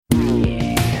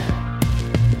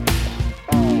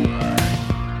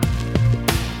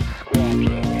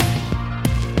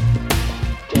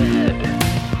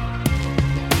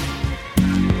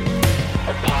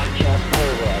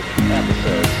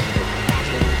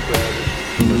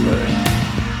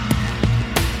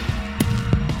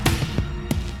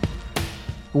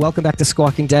Welcome back to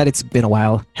Squawking Dead. It's been a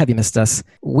while. Have you missed us?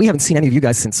 We haven't seen any of you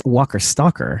guys since Walker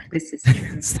Stalker. This is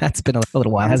true. That's been a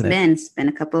little while, hasn't it? It's been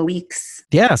a couple of weeks.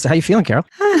 Yeah. So how you feeling, Carol?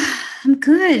 I'm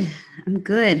good.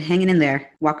 Hanging in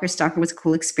there. Walker Stalker was a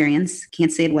cool experience.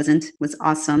 Can't say it wasn't. It was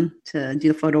awesome to do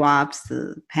the photo ops,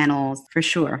 the panels, for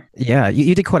sure. Yeah.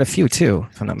 You did quite a few too,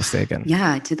 if I'm not mistaken.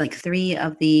 Yeah, I did like 3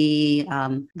 of the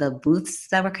booths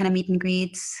that were kind of meet and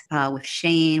greets with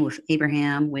Shane, with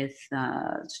Abraham, with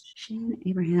Shane,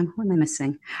 Abraham. Who am I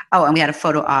missing? Oh, and we had a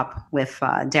photo op with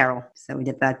Daryl. So we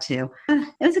did that too.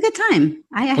 It was a good time.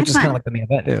 I had Which is fun. kind of like the main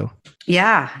event too.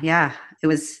 Yeah. It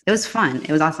was fun.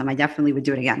 It was awesome. I definitely would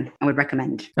do it again. I would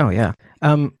recommend. Oh, yeah.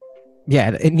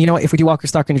 Yeah, and you know what? If we do Walker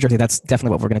Stalker in New Jersey, that's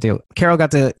definitely what we're going to do. Carol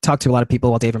got to talk to a lot of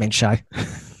people while Dave remained shy.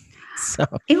 So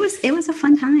it was a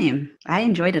fun time. I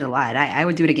enjoyed it a lot. I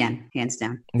would do it again, hands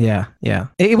down. Yeah.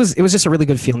 It was just a really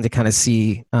good feeling to kind of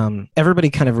see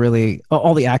everybody kind of really,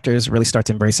 all the actors really start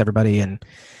to embrace everybody and,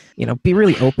 you know, be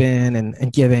really open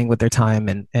and giving with their time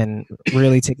and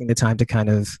really taking the time to kind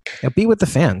of be with the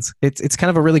fans. It's kind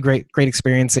of a really great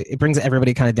experience. It brings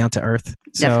everybody kind of down to earth.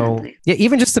 So Definitely. yeah,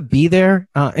 even just to be there,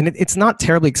 and it's not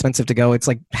terribly expensive to go. It's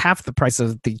like half the price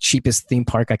of the cheapest theme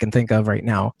park I can think of right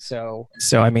now. So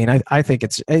I mean, I think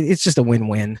it's just a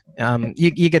win-win.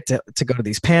 You get to go to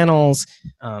these panels.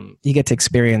 You get to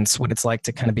experience what it's like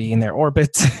to kind of be in their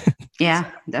orbit. Yeah,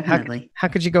 definitely. How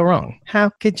could you go wrong? How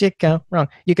could you go wrong?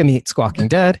 You can meet Squawking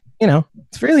Dead. You know,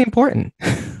 it's really important.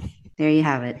 There you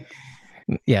have it.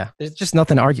 Yeah, there's just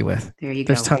nothing to argue with. There you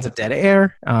go. There's tons of dead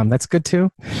air. That's good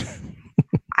too.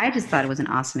 I just thought it was an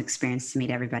awesome experience to meet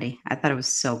everybody. I thought it was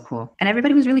so cool. And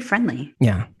everybody was really friendly.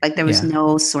 Yeah. Like there was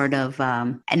no sort of,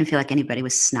 I didn't feel like anybody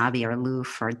was snobby or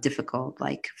aloof or difficult,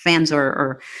 like fans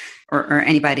or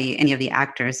anybody, any of the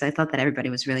actors. I thought that everybody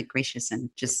was really gracious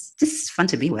and just fun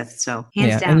to be with. So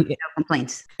hands down, no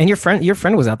complaints. And your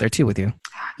friend was out there too with you.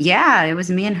 Yeah, it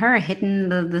was me and her hitting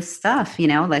the stuff, you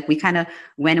know, like we kind of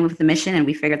went in with the mission and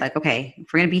we figured like, okay,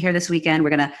 if we're going to be here this weekend, we're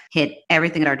going to hit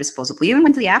everything at our disposal. We even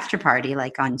went to the after party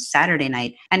like on Saturday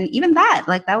night. And even that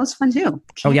was fun too.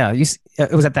 Oh yeah.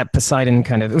 It was at that Poseidon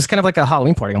it was kind of like a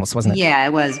Halloween party almost, wasn't it? Yeah,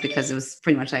 it was because it was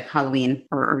pretty much like Halloween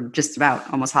or just about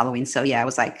almost Halloween. So yeah, it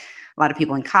was like a lot of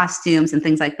people in costumes and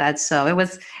things like that. So it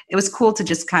was cool to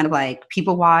just kind of like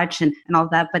people watch and all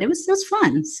that, but it was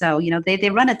fun. So, you know, they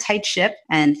run a tight ship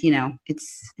and, you know,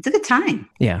 it's a good time.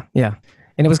 Yeah.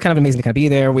 And it was kind of amazing to kind of be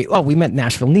there. We met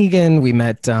Nashville Negan. We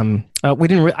met, I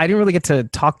didn't really get to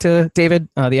talk to David,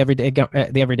 the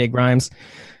everyday Grimes.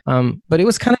 But it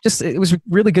was kind of it was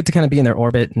really good to kind of be in their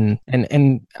orbit and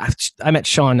I met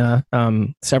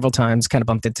Shauna several times, kind of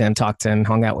bumped into him, talked to him,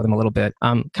 hung out with him a little bit.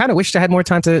 Kind of wished I had more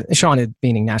time to Shauna,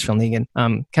 meaning Nashville Negan.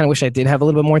 Kind of wish I did have a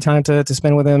little bit more time to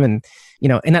spend with him. And you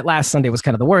know, and that last Sunday was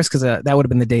kind of the worst because that would have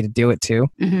been the day to do it too.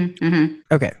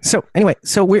 Okay, so anyway,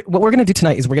 what we're gonna do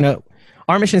tonight is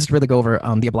our mission is to really go over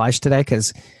the Obliged today,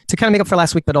 because to kind of make up for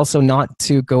last week, but also not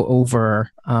to go over.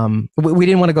 We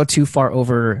didn't want to go too far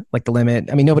over like the limit.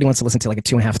 I mean, nobody wants to listen to like a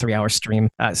 2.5, 3 hour stream.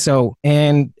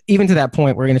 And even to that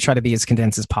point, we're going to try to be as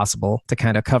condensed as possible to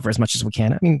kind of cover as much as we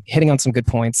can. I mean, hitting on some good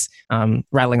points,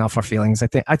 rattling off our feelings. I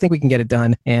think we can get it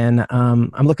done. And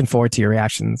I'm looking forward to your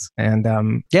reactions.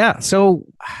 And yeah, so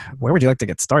where would you like to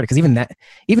get started? Because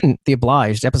even the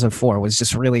Obliged episode 4 was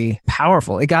just really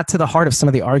powerful. It got to the heart of some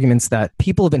of the arguments that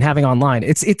people have been having online.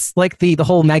 It's like the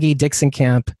whole Maggie Dixon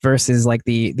camp versus like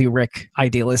the Rick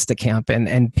idealistic camp,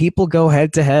 and people go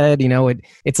head to head. You know,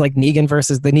 it's like Negan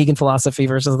versus the Negan philosophy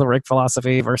versus the Rick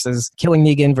philosophy versus killing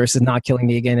Negan versus not killing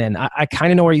Negan. And I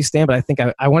kind of know where you stand, but I think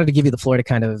I wanted to give you the floor to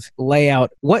kind of lay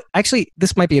out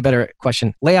this might be a better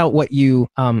question. Lay out what you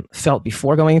felt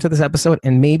before going into this episode,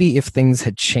 and maybe if things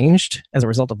had changed as a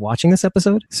result of watching this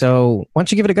episode. So why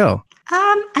don't you give it a go?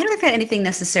 I don't think that anything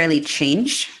necessarily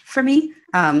changed for me.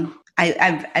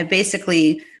 I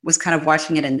basically was kind of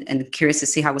watching it and curious to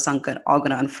see how it was all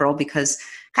going to unfurl, because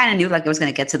kind of knew like it was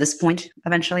going to get to this point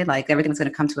eventually, like everything was going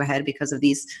to come to a head because of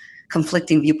these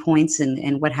conflicting viewpoints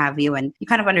and what have you. And you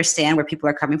kind of understand where people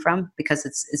are coming from because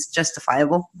it's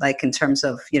justifiable, like in terms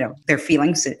of, you know, their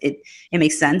feelings. It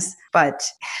makes sense. But,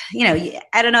 you know,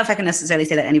 I don't know if I can necessarily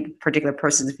say that any particular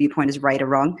person's viewpoint is right or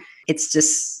wrong. It's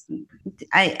just,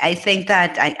 I think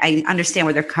that I understand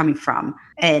where they're coming from.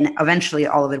 And eventually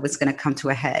all of it was going to come to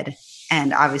a head.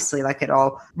 and obviously like it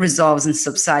all resolves and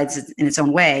subsides in its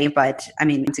own way. But I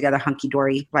mean, together hunky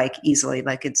dory, like easily,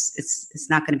 like it's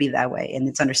not going to be that way, and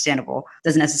it's understandable.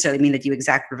 Doesn't necessarily mean that you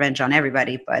exact revenge on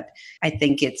everybody, but I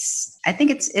think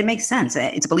it makes sense.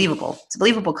 It's believable. It's a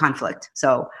believable conflict.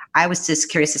 So I was just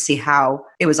curious to see how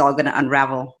it was all going to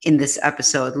unravel in this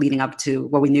episode leading up to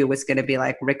what we knew was going to be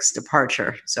like Rick's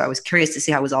departure. So I was curious to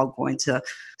see how it was all going to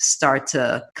start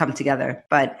to come together.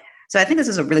 But so I think this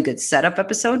is a really good setup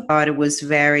episode, but it was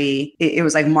it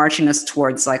was like marching us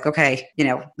towards like, okay,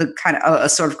 the kind of a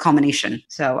sort of culmination.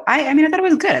 So I mean, I thought it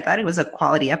was good. I thought it was a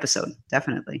quality episode.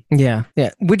 Definitely. Yeah.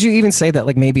 Yeah. Would you even say that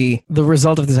like maybe the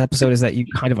result of this episode is that you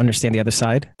kind of understand the other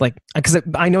side? Like, because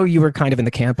I know you were kind of in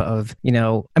the camp of,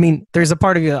 I mean, there's a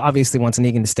part of you that obviously wants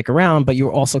Negan to stick around, but you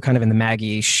were also kind of in the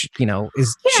Maggie,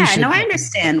 I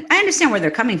understand. I understand where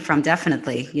they're coming from.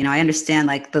 Definitely. I understand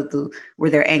like where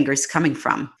their anger is coming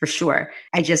from for sure.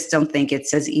 I just don't think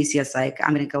it's as easy as like,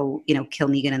 I'm going to go, kill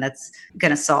Negan and that's going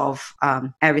to solve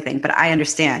everything. But I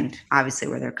understand obviously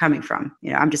where they're coming from.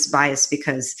 I'm just biased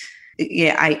because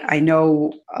I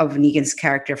know of Negan's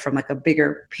character from like a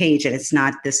bigger page, and it's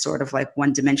not this sort of like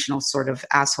one-dimensional sort of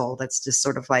asshole that's just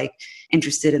sort of like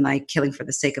interested in like killing for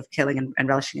the sake of killing and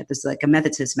relishing it. There's like a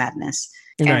method to his madness.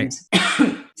 Right.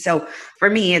 And so for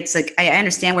me, it's like I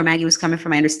understand where Maggie was coming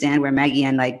from. I understand where Maggie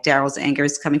and like Daryl's anger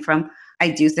is coming from. I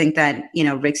do think that,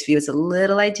 Rick's view is a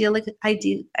little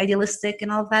idealistic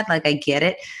and all of that. Like, I get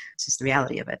it. It's just the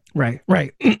reality of it. Right.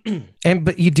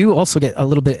 But you do also get a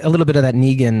little bit of that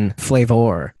Negan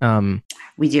flavor.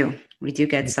 We do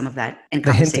get some of that in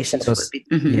conversations.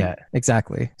 Yeah,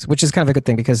 exactly. So, which is kind of a good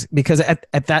thing because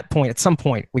at that point, at some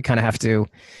point, we kind of have to.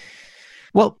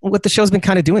 Well, what the show's been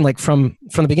kind of doing, like from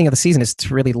the beginning of the season, is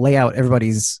to really lay out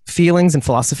everybody's feelings and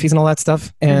philosophies and all that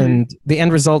stuff. And the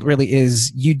end result really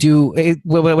is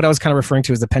what I was kind of referring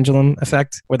to as the pendulum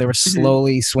effect, where they were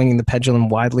slowly swinging the pendulum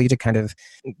widely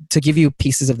to give you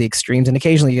pieces of the extremes. And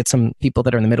occasionally you get some people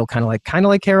that are in the middle, kind of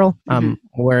like Carol,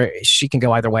 where she can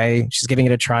go either way. She's giving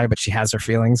it a try, but she has her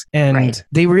feelings. And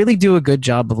they really do a good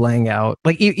job of laying out,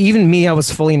 like even me, I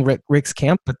was fully in Rick's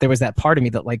camp, but there was that part of me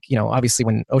that like, obviously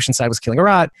when Oceanside was killing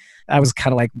Rot, I was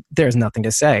kind of like, there's nothing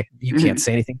to say. You can't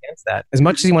say anything against that. As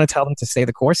much as you want to tell them to stay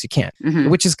the course, you can't,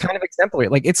 which is kind of exemplary.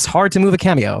 Like, it's hard to move a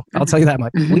cameo. I'll tell you that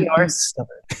much. We are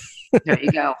stubborn. There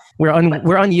you go.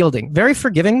 We're unyielding, very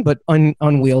forgiving, but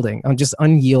unwielding. Just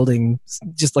unyielding,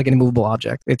 just like an immovable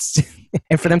object. It's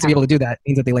and for them to be able to do that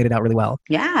means that they laid it out really well.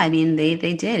 Yeah, I mean, they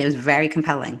did. It was very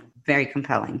compelling. Very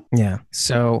compelling. Yeah.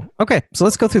 So, okay. So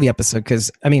let's go through the episode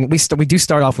because, I mean, we do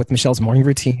start off with Michelle's morning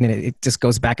routine and it just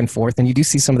goes back and forth. And you do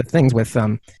see some of the things with,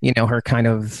 her kind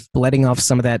of letting off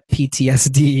some of that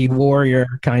PTSD warrior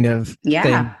kind of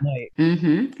thing.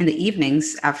 In the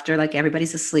evenings after like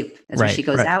everybody's asleep. That's when she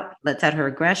goes out, lets out her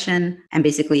aggression, and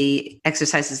basically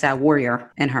exercises that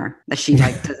warrior in her that she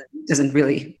like doesn't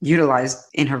really utilize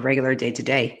in her regular day to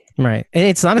day. Right. And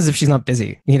it's not as if she's not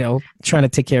busy, trying to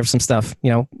take care of some stuff,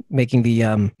 making the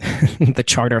the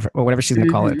charter or whatever she's going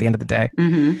to call it at the end of the day.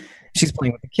 She's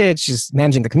playing with the kids, she's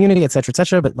managing the community, et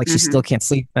cetera, but like she still can't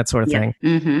sleep, that sort of thing.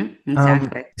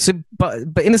 Exactly.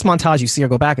 But in this montage, you see her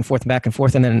go back and forth,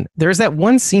 and then there's that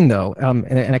one scene though,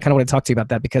 and I kind of want to talk to you about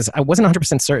that because I wasn't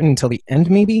 100% certain until the end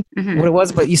maybe what it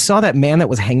was, but you saw that man that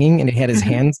was hanging and he had his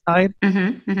hands tied.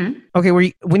 Okay,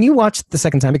 when you watched the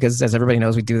second time, because as everybody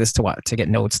knows, we do this to get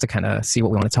notes to kind of see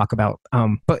what we want to talk about.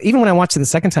 But even when I watched it the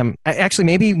second time, actually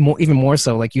maybe even more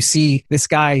so, like you see this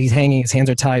guy, he's hanging, his hands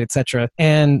are tied, etc.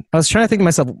 And I was trying to think to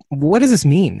myself, what does this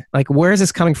mean? Like, where is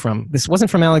this coming from? This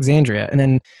wasn't from Alexandria. And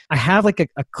then I have like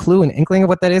a clue, an inkling of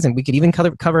what that is, and we could even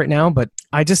cover it now, but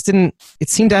I just didn't, it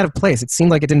seemed out of place. It seemed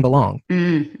like it didn't belong.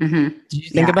 Did you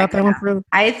think about that one, Fred?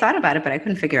 I thought about it, but I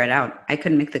couldn't figure it out. I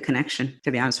couldn't make the connection,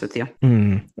 to be honest with you.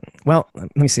 Well,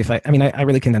 let me see if I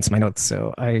really condensed my notes,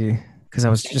 so because I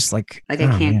was just like I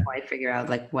can't quite figure out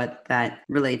like what that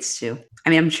relates to. I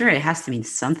mean, I'm sure it has to mean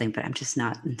something, but I'm just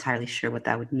not entirely sure what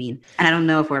that would mean. And I don't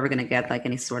know if we're ever going to get like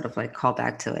any sort of like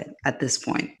callback to it at this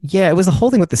point. Yeah, it was the whole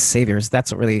thing with the saviors.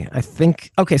 That's what really, I think.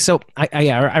 Okay, so I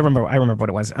remember what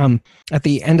it was. At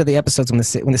the end of the episodes when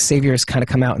the saviors kind of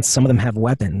come out and some of them have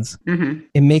weapons,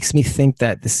 it makes me think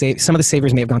that some of the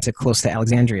saviors may have gone close to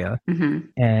Alexandria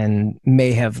and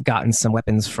may have gotten some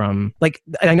weapons from, like,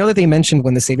 I know that they mentioned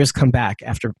when the saviors come back back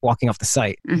after walking off the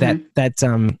site. Mm-hmm.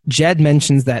 That Jed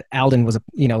mentions that Alden was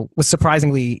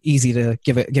surprisingly easy to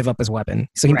give up his weapon.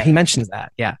 So he mentions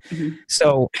that. Yeah. Mm-hmm.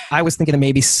 So I was thinking that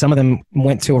maybe some of them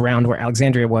went to around where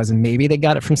Alexandria was, and maybe they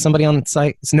got it from somebody on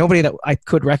site. It's nobody that I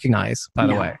could recognize, by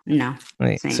the way. No.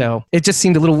 Right. So it just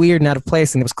seemed a little weird and out of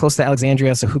place, and it was close to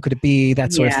Alexandria. So who could it be?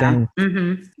 That sort of thing.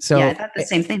 Mm-hmm. So I thought the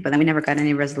same thing, but then we never got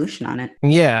any resolution on it.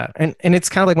 Yeah, and it's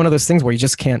kind of like one of those things where you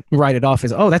just can't write it off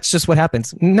as, oh, that's just what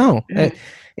happens. No.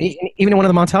 Even in one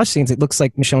of the montage scenes, it looks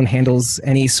like Michonne handles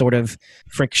any sort of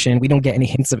friction. We don't get any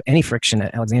hints of any friction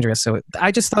at Alexandria. So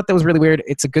I just thought that was really weird.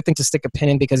 It's a good thing to stick a pin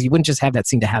in because you wouldn't just have that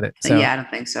scene to have it. So. Yeah, I don't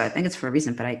think so. I think it's for a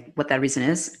reason, but what that reason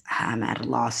is, I'm at a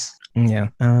loss. Yeah.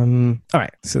 All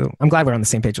right. So I'm glad we're on the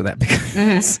same page with that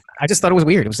because I just thought it was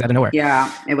weird. It was out of nowhere. Yeah,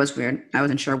 it was weird. I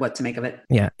wasn't sure what to make of it.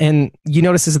 Yeah, and you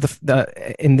notice this is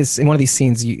in one of these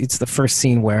scenes, it's the first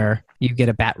scene where you get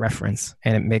a bat reference,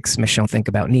 and it makes Michonne think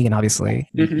about Negan. Obviously,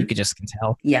 you could just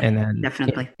tell. Yeah, and then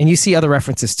definitely. And you see other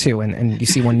references too, and you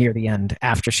see one near the end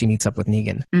after she meets up with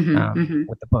Negan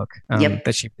with the book.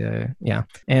 That she,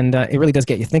 and it really does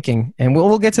get you thinking. And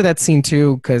we'll get to that scene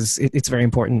too because it's very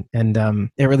important, and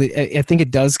it really I think it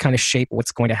does kind of shape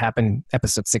what's going to happen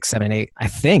episode 6, 7, 8. I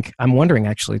think I'm wondering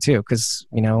actually too because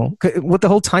with the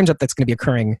whole time jump that's going to be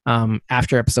occurring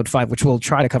after episode 5, which we'll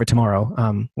try to cover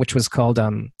tomorrow, which was called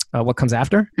What Comes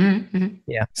After.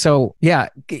 Yeah. So yeah,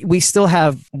 we still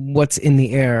have what's in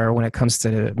the air when it comes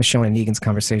to Michonne and Negan's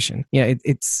conversation. Yeah,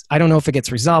 it's I don't know if it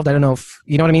gets resolved. I don't know if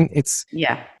you know what I mean. It's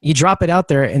you drop it out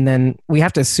there, and then we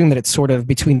have to assume that it's sort of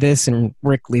between this and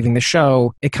Rick leaving the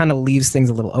show. It kind of leaves things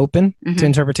a little open to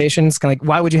interpretation. It's kind of like,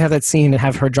 why would you have that scene and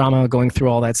have her drama going through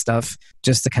all that stuff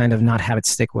just to kind of not have it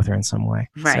stick with her in some way?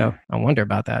 Right. So I wonder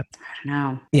about that. I don't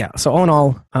know. Yeah. So all in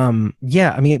all, I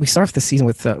mean, we start off the season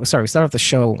with we start off the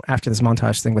show after this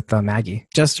montage thing with Maggie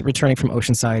just returning from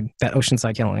that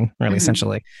Oceanside killing, really,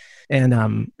 essentially. And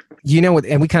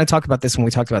and we kind of talked about this when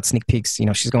we talked about sneak peeks.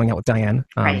 She's going out with Diane.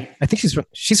 Right. I think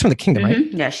she's from the Kingdom,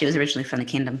 right? Yeah, she was originally from the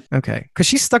Kingdom. Okay, because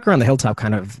she's stuck around the hilltop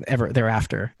kind of ever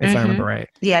thereafter, if I remember right.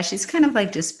 Yeah, she's kind of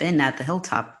like just been at the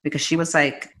hilltop because she was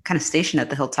like kind of stationed at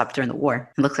the hilltop during the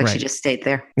war. It looks like she just stayed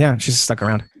there. Yeah, she's stuck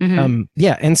around.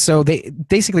 And so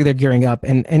they're gearing up,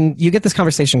 and you get this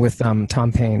conversation with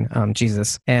Tom Paine,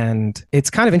 Jesus, and it's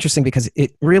kind of interesting because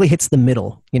it really hits the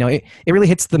middle. It really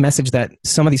hits the message that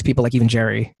some of these people, like even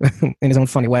Jerry, in his own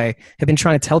funny way, have been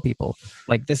trying to tell people,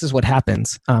 like, this is what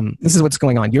happens. This is what's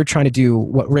going on. You're trying to do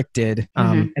what Rick did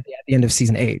at the end of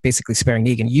season 8, basically sparing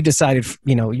Negan. You decided,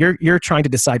 you're trying to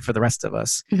decide for the rest of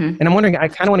us. And I'm wondering, I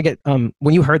kind of want to get,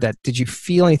 when you heard that, did you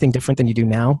feel anything different than you do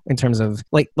now in terms of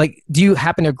like, do you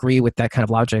happen to agree with that kind of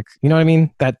logic? You know what I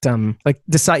mean? That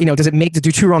decide, does it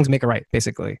do two wrongs make a right?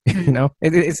 Basically,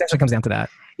 it essentially comes down to that.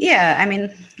 Yeah, I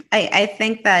mean, I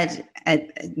think that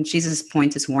Jesus'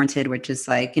 point is warranted, which is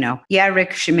like,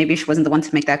 Rick, maybe she wasn't the one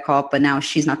to make that call, but now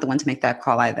she's not the one to make that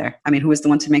call either. I mean, who is the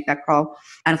one to make that call?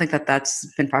 I don't think that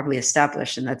that's been properly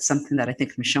established. And that's something that I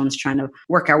think Michonne's trying to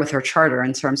work out with her charter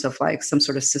in terms of like some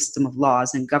sort of system of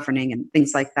laws and governing and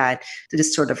things like that to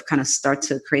just sort of kind of start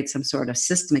to create some sort of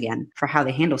system again for how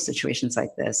they handle situations like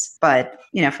this. But,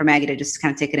 for Maggie to just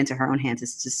kind of take it into her own hands,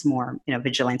 it's just more,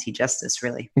 vigilante justice,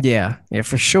 really. Yeah,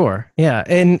 for sure. Yeah.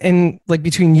 And like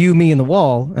between you, me, and the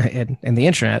wall and the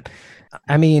internet,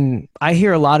 I mean, I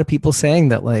hear a lot of people saying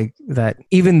that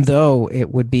even though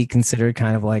it would be considered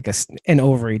kind of like an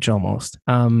overreach almost,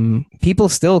 people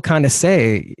still kind of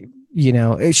say,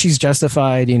 she's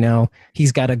justified,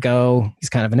 he's got to go. He's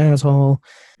kind of an asshole.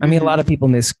 I mean, a lot of people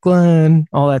miss Glenn,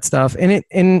 all that stuff.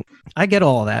 And I get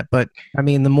all that. But I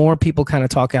mean, the more people kind of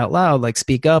talk out loud, like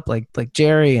speak up, like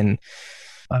Jerry and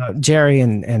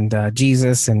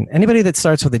Jesus and anybody that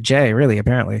starts with a J, really,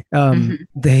 apparently,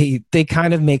 they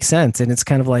kind of make sense. And it's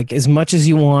kind of like, as much as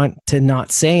you want to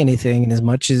not say anything, and as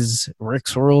much as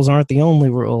Rick's rules aren't the only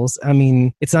rules, I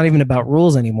mean, it's not even about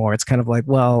rules anymore. It's kind of like,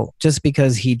 well, just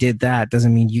because he did that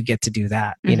doesn't mean you get to do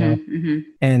that,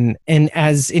 And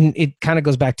it kind of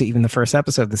goes back to even the first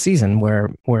episode of the season where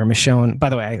Michonne, by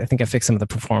the way, I think I fixed some of the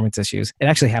performance issues. It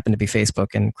actually happened to be Facebook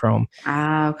and Chrome.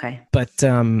 Ah, okay. But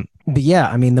yeah,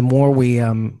 I mean, the more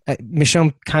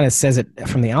Michonne kind of says it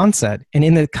from the onset, and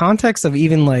in the context of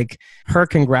even like her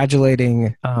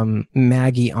congratulating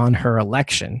Maggie on her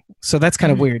election. So that's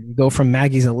kind of weird. You go from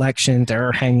Maggie's election to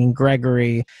her hanging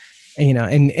Gregory.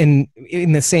 and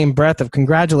in the same breath of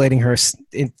congratulating her,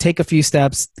 take a few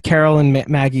steps. Carol and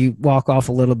Maggie walk off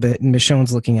a little bit, and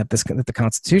Michonne's looking at the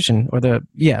Constitution, or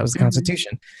it was the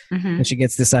Constitution, and she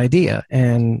gets this idea,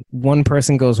 and one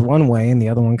person goes one way, and the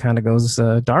other one kind of goes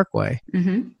a dark way.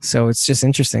 So it's just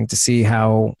interesting to see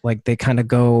how like they kind of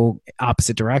go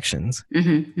opposite directions.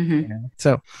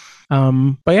 So.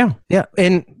 But yeah.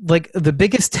 And like the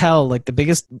biggest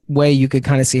way you could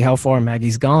kind of see how far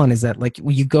Maggie's gone is that like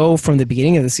you go from the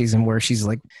beginning of the season where she's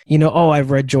like,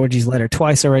 I've read Georgie's letter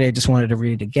twice already. I just wanted to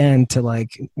read it again, to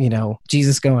like,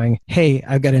 Jesus going, hey,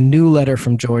 I've got a new letter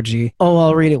from Georgie. Oh,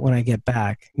 I'll read it when I get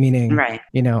back. Meaning, right.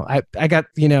 I got,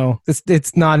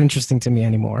 it's not interesting to me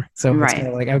anymore. So it's kind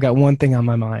of like, I've got one thing on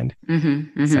my mind.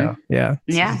 So yeah.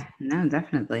 Yeah, no,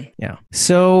 definitely. Yeah.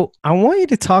 So I want you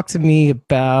to talk to me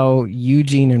about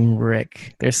Eugene and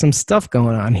Rick. There's some stuff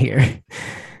going on here.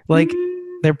 Like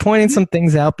they're pointing some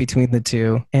things out between the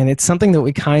two, and it's something that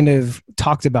we kind of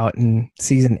talked about in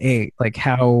season 8, like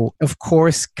how of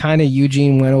course kind of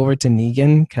Eugene went over to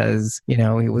Negan because he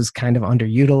was kind of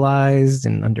underutilized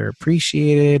and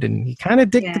underappreciated, and he kind of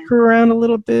dicked the crew around a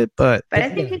little bit, but I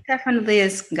think he definitely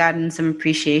has gotten some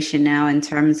appreciation now in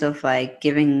terms of like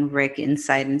giving Rick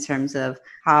insight in terms of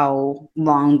how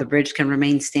long the bridge can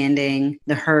remain standing,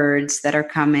 the herds that are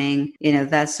coming,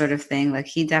 that sort of thing. Like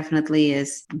he definitely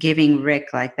is giving Rick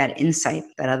like that insight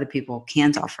that other people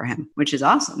can't offer him, which is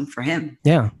awesome for him.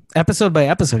 Yeah. Episode by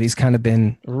episode, he's kind of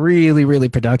been really, really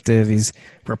productive. He's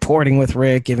reporting with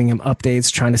Rick, giving him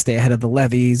updates, trying to stay ahead of the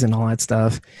levies and all that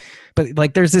stuff. But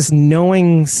like, there's this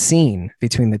knowing scene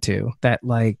between the two that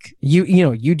like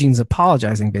Eugene's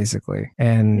apologizing basically,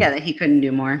 and that he couldn't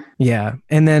do more. Yeah,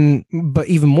 and then, but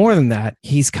even more than that,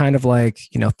 he's kind of like,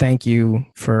 thank you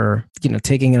for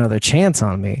taking another chance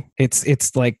on me.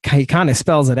 It's like he kind of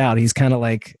spells it out. He's kind of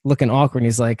like looking awkward. And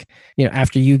he's like,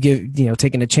 after you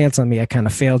taking a chance on me, I kind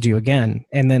of failed you again.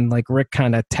 And then like Rick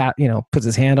kind of puts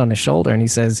his hand on his shoulder and he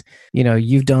says,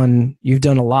 you've done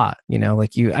a lot.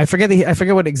 Like I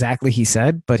forget what exactly he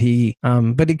said, but he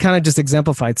kind of just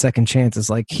exemplified second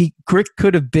chances. Like Rick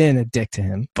could have been a dick to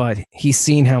him, but he's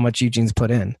seen how much Eugene's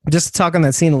put in. Just to talk on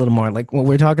that scene a little more, like what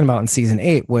we're talking about in season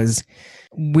 8 was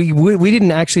we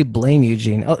didn't actually blame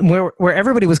Eugene, where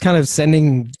everybody was kind of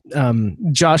sending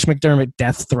Josh McDermott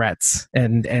death threats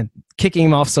and kicking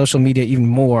him off social media even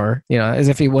more, as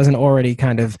if he wasn't already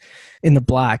kind of in the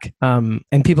black,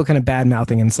 and people kind of bad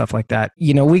mouthing and stuff like that.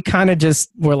 We kind of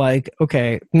just were like,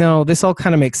 okay, no, this all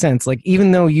kind of makes sense. Like,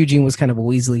 even though Eugene was kind of a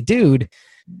Weasley dude,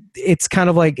 it's kind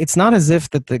of like, it's not as if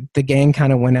that the gang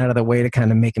kind of went out of their way to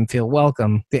kind of make him feel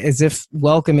welcome, as if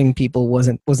welcoming people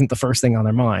wasn't the first thing on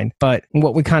their mind. But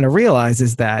what we kind of realize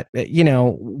is that,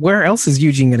 where else is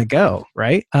Eugene going to go,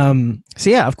 right? So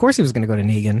yeah, of course he was going to go to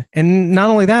Negan. And not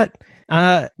only that,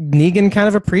 Negan kind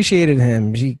of appreciated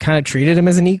him. She kind of treated him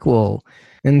as an equal.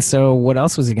 And so what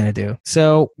else was he going to do?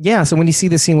 So yeah, so when you see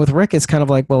the scene with Rick, it's kind of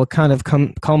like, well, it kind of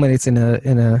culminates in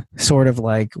a sort of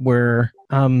like where,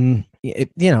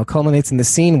 it culminates in the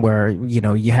scene where,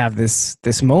 you have this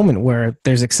moment where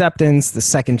there's acceptance, the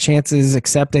second chances,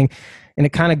 accepting, and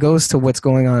it kind of goes to what's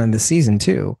going on in the season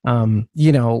too.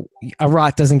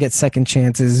 Arat doesn't get second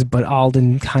chances, but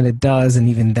Alden kind of does, and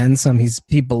even then some.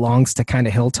 He belongs to kind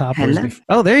of Hilltop.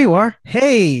 Oh, there you are.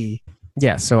 Hey.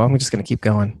 Yeah, so I'm just going to keep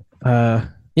going.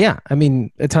 Yeah, I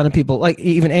mean, a ton of people, like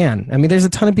even Anne. I mean, there's a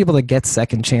ton of people that get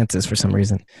second chances for some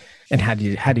reason. And how do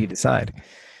you decide?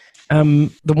 The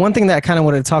one thing that I kind of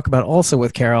wanted to talk about also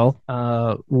with Carol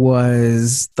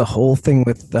was the whole thing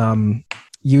with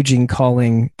Eugene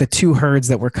calling the two herds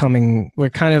that were kind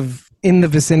of in the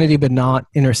vicinity but not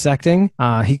intersecting.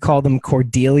 He called them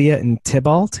Cordelia and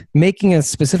Tybalt, making a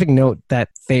specific note that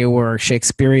they were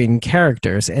Shakespearean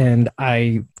characters. And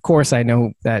of course, I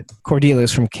know that Cordelia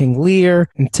is from King Lear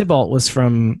and Tybalt was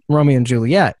from Romeo and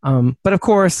Juliet. But of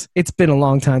course, it's been a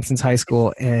long time since high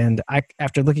school. And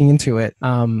after looking into it,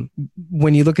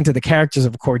 when you look into the characters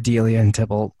of Cordelia and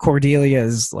Tybalt, Cordelia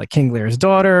is like King Lear's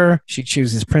daughter. She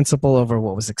chooses principle over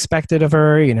what was expected of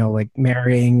her, like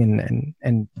marrying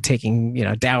and taking,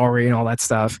 dowry and all that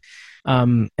stuff.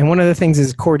 And one of the things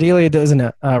is Cordelia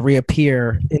doesn't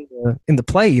reappear in the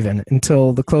play even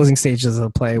until the closing stages of the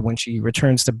play, when she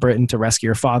returns to Britain to rescue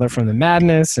her father from the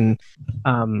madness and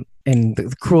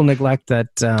the cruel neglect that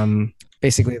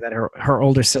basically that her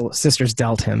older sisters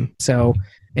dealt him. So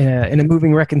in a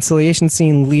moving reconciliation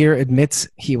scene, Lear admits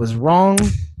he was wrong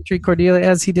to treat Cordelia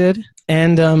as he did,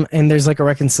 and there's like a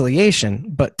reconciliation.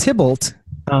 But Tybalt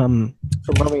from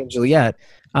Romeo and Juliet,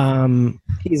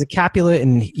 he's a Capulet,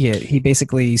 and he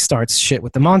basically starts shit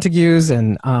with the Montagues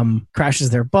and crashes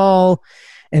their ball.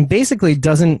 and basically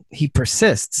he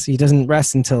persists. He doesn't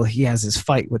rest until he has his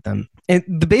fight with them. And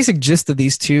the basic gist of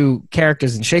these two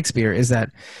characters in Shakespeare is that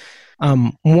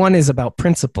one is about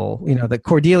principle, that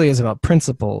Cordelia is about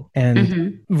principle.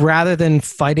 And rather than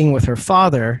fighting with her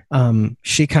father,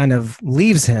 she kind of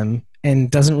leaves him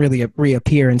and doesn't really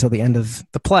reappear until the end of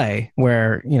the play,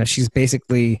 where, she's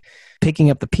basically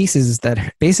picking up the pieces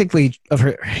that basically of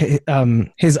her,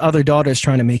 his other daughters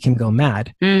trying to make him go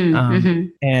mad.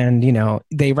 And,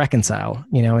 they reconcile,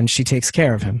 and she takes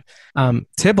care of him.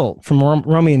 Tybalt from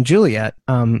Romeo and Juliet,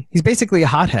 he's basically a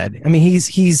hothead. I mean,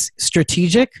 he's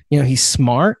strategic, he's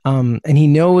smart, and he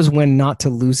knows when not to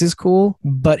lose his cool,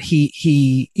 but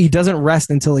he doesn't rest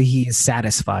until he is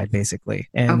satisfied, basically.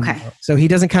 And so he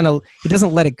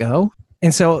doesn't let it go.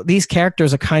 And so these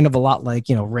characters are kind of a lot like,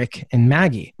 Rick and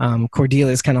Maggie.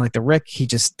 Cordelia is kind of like the Rick. He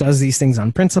just does these things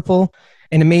on principle.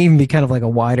 And it may even be kind of like a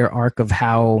wider arc of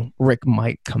how Rick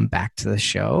might come back to the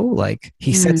show. Like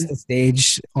he sets the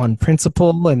stage on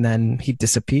principle and then he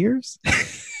disappears.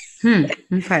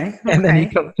 Okay. And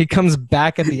then he comes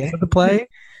back at the end of the play.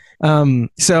 And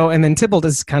then Tybalt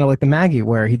is kind of like the Maggie,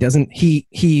 where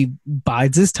he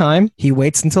bides his time. He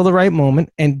waits until the right moment,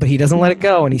 but he doesn't let it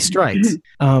go, and he strikes. He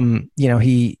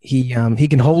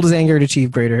can hold his anger to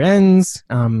achieve greater ends.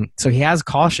 So he has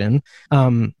caution.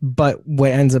 But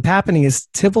what ends up happening is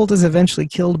Tybalt is eventually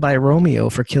killed by Romeo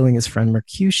for killing his friend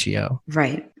Mercutio.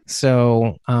 Right.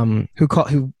 So,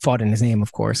 who fought in his name,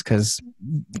 of course, because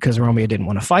Romeo didn't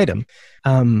want to fight him.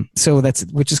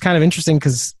 Which is kind of interesting,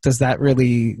 because does that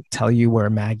really tell you where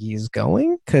Maggie is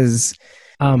going? Because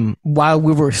while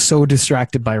we were so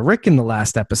distracted by Rick in the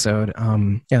last episode,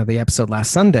 the episode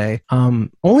last Sunday,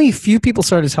 only a few people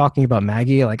started talking about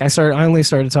Maggie. Like I only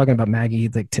started talking about Maggie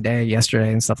like today,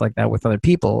 yesterday, and stuff like that with other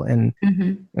people, and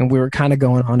we were kind of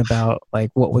going on about like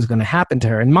what was going to happen to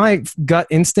her. And my gut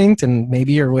instinct, and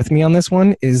maybe you're with me on this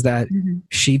one, is that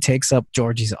she takes up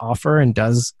Georgie's offer and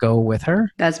does go with her.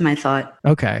 That's my thought.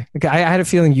 Okay. I had a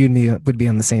feeling you and me would be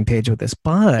on the same page with this,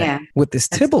 but with this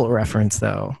Tybalt reference,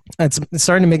 though, it's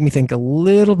starting to make me think a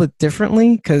little bit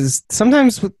differently, because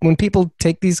sometimes when people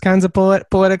take these kinds of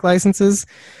poetic licenses,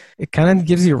 it kind of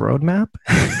gives you a roadmap.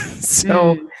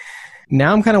 So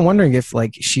now I'm kind of wondering if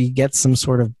like she gets some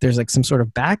sort of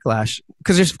backlash,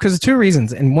 because there's two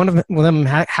reasons, and one of them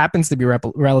happens to be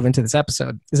relevant to this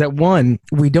episode. Is that one,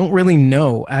 we don't really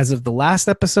know as of the last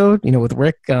episode, with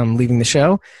Rick leaving the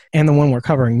show, and the one we're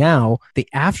covering now, the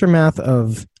aftermath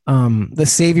of the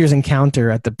Savior's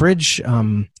encounter at the bridge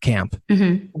camp.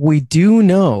 We do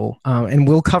know, and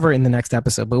we'll cover it in the next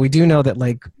episode, but we do know that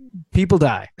like people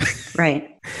die. Right.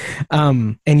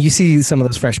 And you see some of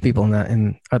those fresh people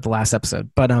in the last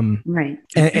episode, but right.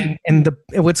 And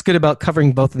what's good about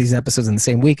covering both of these episodes in the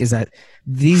same week is that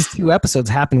these two episodes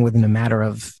happen within a matter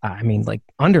of like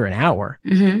under an hour,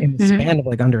 in the span of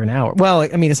like under an hour. Well,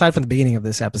 I mean, aside from the beginning of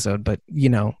this episode, but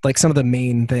like some of the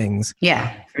main things.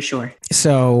 Yeah, for sure.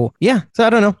 So I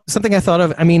don't know, something I thought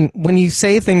of. I mean, when you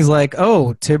say things like,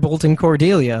 "Oh, Tybalt and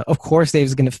Cordelia," of course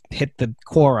Dave's going to hit the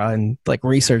Quora and like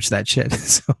research that shit.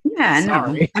 So, yeah,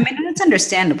 no. I mean, it's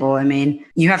understandable. I mean,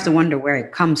 you have to wonder where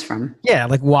it comes from. Yeah,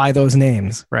 like why those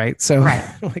names, right? So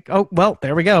like, oh, well,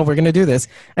 there we go. We're going to do this.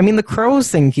 I mean, the crows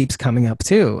thing keeps coming up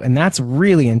too, and that's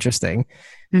really interesting.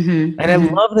 And I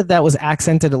love that was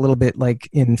accented a little bit, like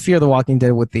in Fear the Walking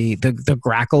Dead, with the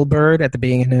grackle bird at the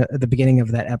beginning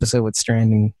of that episode with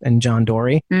Strand and John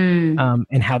Dory,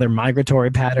 and how they're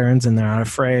migratory patterns and they're not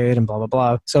afraid and blah blah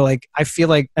blah. So like, I feel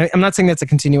like I'm not saying that's a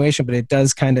continuation, but it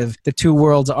does kind of, the two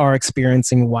worlds are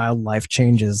experiencing wildlife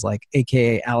changes, like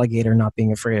AKA alligator not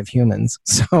being afraid of humans.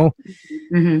 So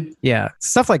yeah,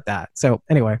 stuff like that. So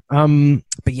anyway,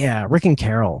 but yeah, Rick and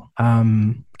Carol.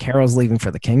 Carol's leaving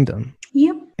for the kingdom.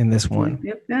 Yep. In this one.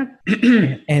 Yep.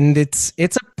 And it's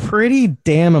a pretty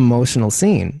damn emotional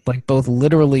scene, like both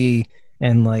literally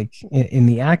and like in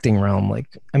the acting realm.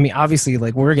 Like, I mean, obviously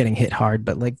like we're getting hit hard,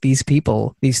 but like these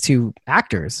two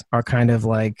actors are kind of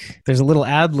like, there's a little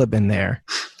ad lib in there.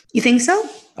 You think so?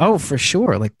 Oh, for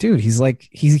sure. Like, dude, he's like,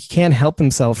 he can't help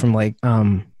himself from like,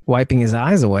 wiping his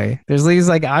eyes away. There's these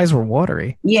like eyes were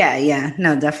watery. Yeah.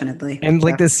 No, definitely. And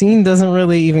like the scene doesn't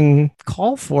really even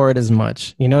call for it as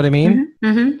much. You know what I mean?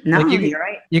 No, like you're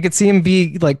right. You could see him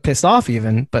be like pissed off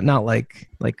even, but not like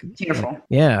tearful.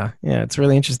 Yeah. It's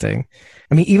really interesting.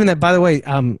 I mean, even that, by the way,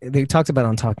 they talked about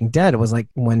on Talking Dead. It was like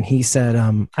when he said,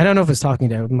 I don't know if it was Talking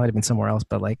Dead, it might have been somewhere else,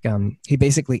 but like he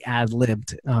basically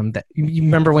ad-libbed that. You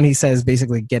remember when he says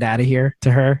basically get out of here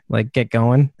to her, like get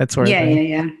going, that sort of thing.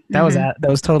 Yeah. That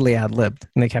was totally ad-libbed,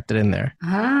 and they kept it in there.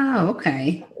 Oh,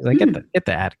 okay. Like get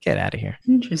out of here.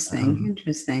 Interesting.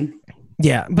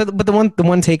 Yeah, but the one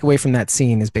takeaway from that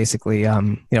scene is basically,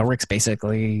 Rick's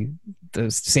basically the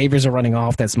Saviors are running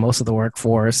off. That's most of the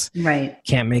workforce. Right.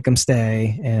 Can't make them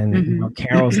stay, and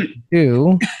Carol's Mm-hmm.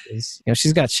 do is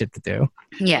she's got shit to do.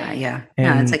 Yeah, yeah.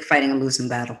 No, it's And like fighting a losing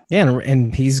battle. yeah,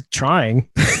 and he's trying.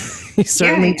 He's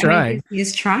certainly I mean, trying.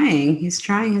 he's trying. He's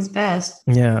trying his best.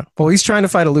 Yeah. Well, he's trying to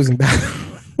fight a losing battle.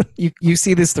 You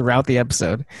see this throughout the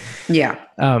episode. Yeah.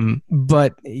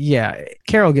 But yeah,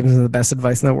 Carol gives him the best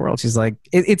advice in the world. She's like,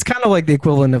 it's kind of like the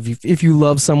equivalent of if you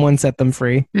love someone, set them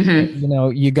free.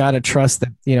 Mm-hmm. You got to trust that,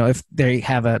 if they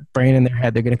have a brain in their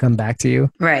head, they're going to come back to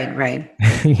you. Right,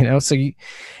 right. So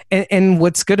and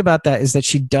what's good about that is that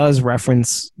she does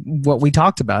reference what we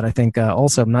talked about. I think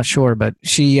also, I'm not sure, but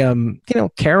she,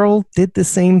 Carol did the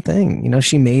same thing.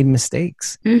 She made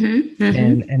mistakes, Mm-hmm.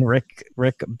 Mm-hmm. and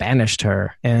Rick banished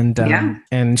her, and Yeah.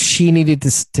 and she needed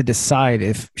to decide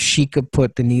if she could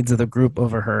put the needs of the group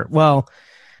over her. Well,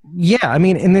 yeah, I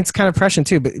mean, and it's kind of prescient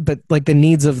too, but like the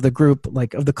needs of the group,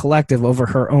 like of the collective, over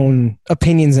her own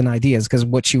opinions and ideas, because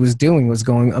what she was doing was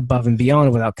going above and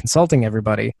beyond without consulting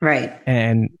everybody. Right.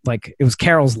 And like it was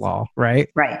Carol's law, right?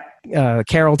 Right.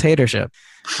 Carol Tatership.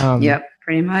 Yep.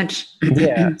 Pretty much.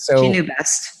 Yeah. So she knew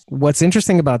best. What's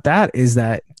interesting about that is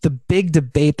that the big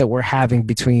debate that we're having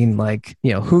between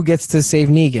who gets to save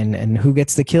Negan and who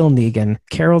gets to kill Negan,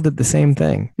 Carol did the same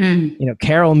thing.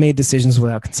 Carol made decisions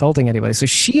without consulting anybody. So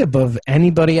she, above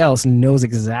anybody else, knows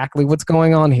exactly what's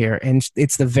going on here. And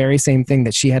it's the very same thing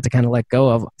that she had to kind of let go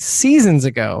of seasons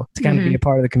ago to kind of be a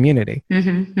part of the community.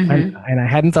 And I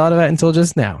hadn't thought of that until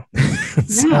just now.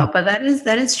 No, but that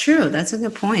is true. That's a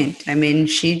good point. I mean,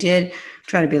 she did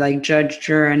try to be like judge,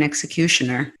 juror, and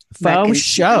executioner. Faux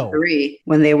show.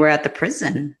 When they were at the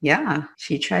prison. Yeah,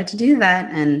 she tried to do that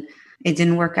and it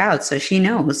didn't work out. So she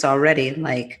knows already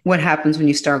like what happens when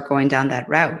you start going down that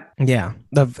route. Yeah,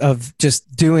 of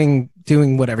just doing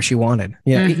whatever she wanted.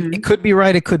 Yeah, it could be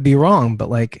right, it could be wrong, but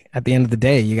like at the end of the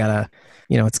day, you gotta,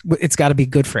 it's got to be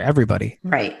good for everybody.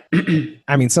 Right.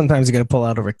 I mean, sometimes you got to pull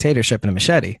out a dictatorship and a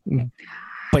machete,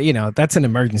 but that's an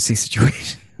emergency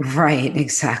situation. Right,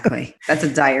 exactly. That's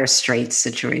a dire straits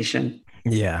situation.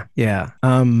 Yeah.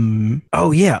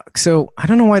 Oh yeah. So I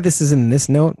don't know why this is in this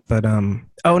note, but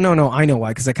oh no, I know why,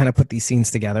 because I kind of put these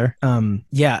scenes together.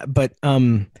 Yeah, but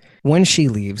when she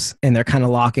leaves and they're kind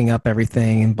of locking up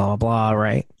everything and blah blah,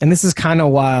 right? And this is kind of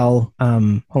while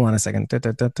hold on a second.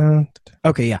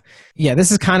 Okay, yeah. This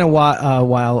is kind of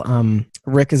while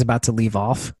Rick is about to leave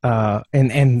off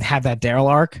and have that Daryl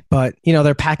arc, but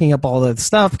they're packing up all the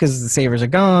stuff because the Savers are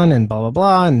gone and blah blah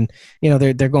blah, and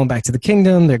they're going back to the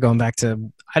kingdom. They're going back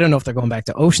to, I don't know if they're going back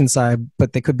to Oceanside,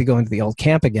 but they could be going to the old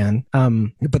camp again.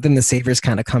 But then the Savers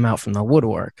kind of come out from the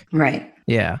woodwork. Right.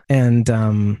 Yeah. And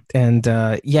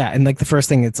like the first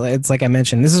thing, it's like I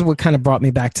mentioned, this is what kind of brought me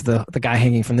back to the guy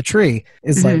hanging from the tree.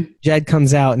 Is like Jed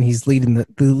comes out and he's leading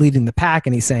the pack,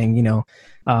 and he's saying,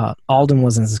 Alden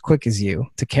wasn't as quick as you,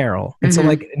 to Carol. And so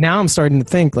like now I'm starting to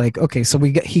think like, okay, so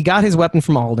he got his weapon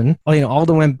from Alden.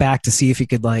 Alden went back to see if he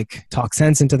could like talk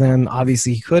sense into them.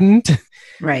 Obviously he couldn't.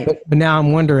 Right. But now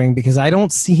I'm wondering, because I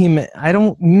don't see him, I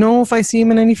don't know if I see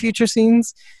him in any future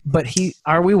scenes, but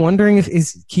are we wondering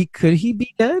if could he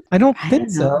be dead? I don't think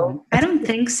so. I don't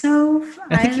think so.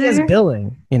 I think he has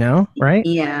billing, right?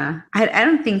 Yeah. I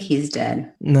don't think he's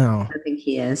dead. No. I think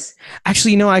he is.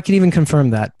 Actually, I can even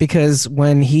confirm that, because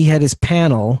when he had his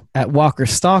panel at Walker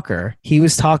Stalker, he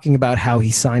was talking about how he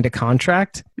signed a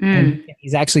contract, and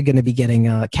he's actually going to be getting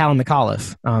Callum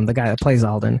McAuliffe, the guy that plays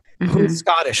Alden, who's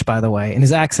Scottish, by the way, and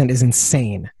his accent is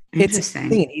insane. It's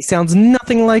insane. He sounds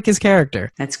nothing like his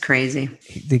character. That's crazy.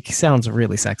 He sounds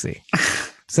really sexy.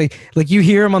 So, like you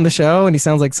hear him on the show, and he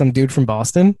sounds like some dude from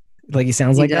Boston. Like he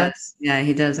sounds like that. Yeah,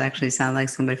 he does actually sound like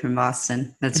somebody from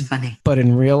Boston. That's funny. But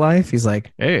in real life, he's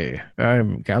like, "Hey,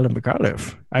 I'm Callum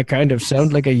McAuliffe. I kind of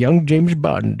sound like a young James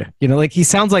Bond." Like he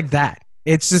sounds like that.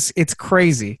 It's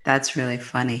crazy. That's really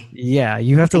funny. Yeah,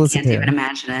 you have to listen to it. I can't even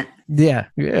imagine it. Yeah.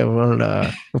 Well,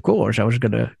 of course, I was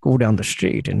gonna go down the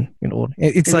street, and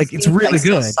it's like it's really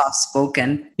good. So soft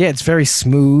spoken. Yeah, it's very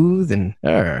smooth, and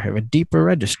I have a deeper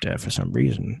register for some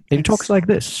reason. He talks like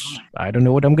this. I don't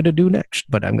know what I'm gonna do next,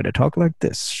 but I'm gonna talk like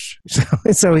this.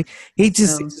 So he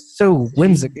just so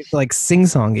whimsical, like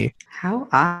sing-songy. How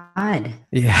odd.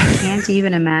 Yeah. I can't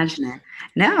even imagine it.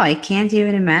 No, I can't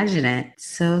even imagine it.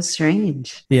 So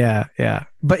strange. Yeah.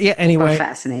 But yeah, anyway.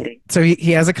 Fascinating. So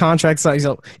he has a contract.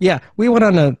 So yeah, we went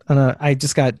on a I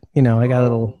just got, I got a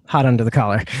little hot under the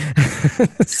collar.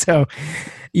 So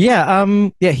yeah,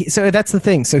 so that's the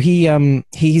thing. So he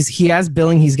has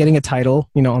billing. He's getting a title,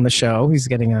 on the show. He's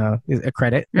getting a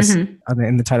credit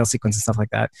in the title sequence and stuff like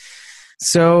that.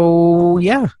 So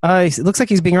yeah, it looks like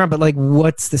he's being around, but like,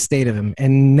 what's the state of him?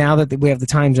 And now that we have the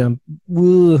time jump,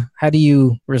 how do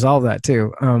you resolve that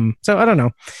too? So I don't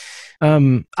know.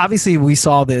 Obviously, we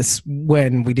saw this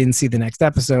when we didn't see the next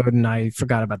episode, and I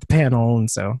forgot about the panel, and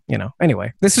so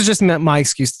Anyway, this is just my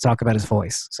excuse to talk about his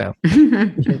voice. So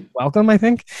you're welcome, I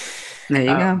think. There you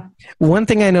go. One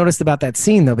thing I noticed about that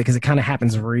scene, though, because it kind of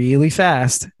happens really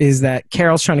fast, is that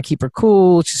Carol's trying to keep her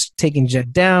cool. She's taking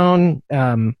Jed down,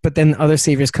 but then other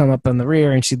saviors come up on the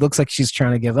rear, and she looks like she's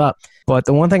trying to give up. But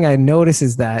the one thing I notice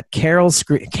is that Carol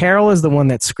is the one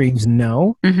that screams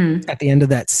no at the end of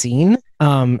that scene.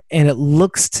 And it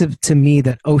looks to me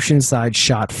that Oceanside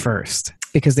shot first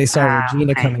because they saw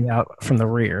Regina coming out from the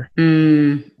rear.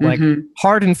 Like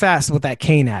hard and fast with that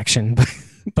cane action,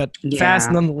 but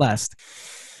fast nonetheless.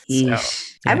 So, yeah.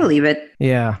 I believe it.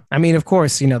 Yeah. I mean, of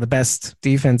course, the best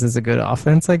defense is a good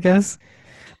offense, I guess.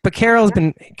 But Carol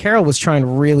was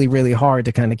trying really, really hard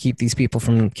to kind of keep these people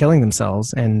from killing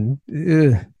themselves. And,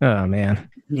 oh, man.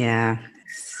 Yeah.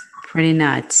 It's pretty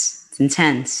nuts. It's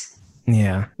intense.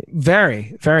 Yeah,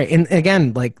 very, very. And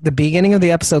again, like the beginning of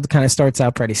the episode kind of starts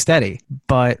out pretty steady,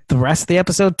 but the rest of the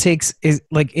episode is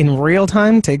like in real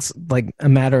time takes like a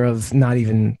matter of not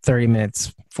even 30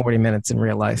 minutes, 40 minutes in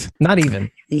real life. Not even.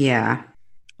 Yeah.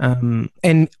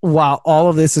 And while all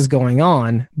of this is going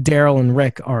on, Daryl and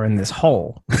Rick are in this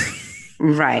hole.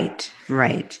 Right.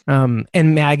 And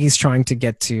Maggie's trying to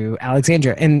get to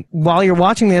Alexandria. And while you're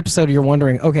watching the episode, you're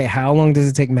wondering, okay, how long does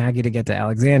it take Maggie to get to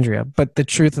Alexandria? But the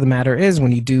truth of the matter is,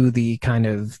 when you do the kind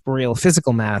of real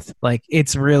physical math, like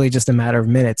it's really just a matter of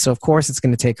minutes. So of course it's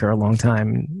going to take her a long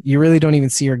time. You really don't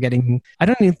even see her I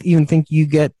don't even think you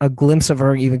get a glimpse of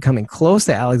her even coming close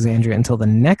to Alexandria until the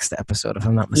next episode, if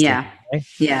I'm not mistaken. Yeah. Right?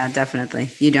 Yeah, definitely.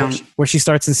 You don't. Where she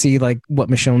starts to see like what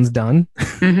Michonne's done.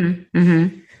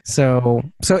 So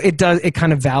it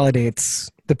kind of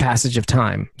validates the passage of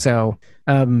time. So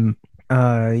so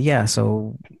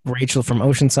Rachel from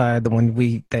Oceanside, the one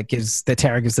that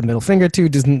Tara gives the middle finger to,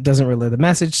 doesn't relay the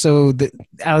message. So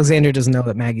Alexander doesn't know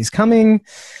that Maggie's coming.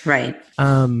 Right.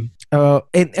 And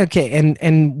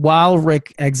while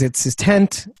Rick exits his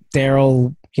tent,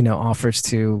 Daryl offers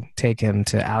to take him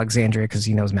to Alexandria because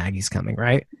he knows Maggie's coming,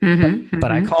 right?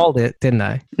 But I called it, didn't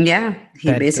I? Yeah,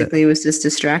 he basically was just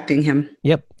distracting him.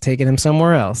 Yep, taking him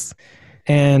somewhere else.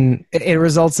 And it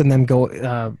results in them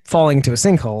falling into a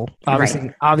sinkhole.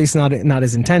 Obviously not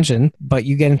his intention, but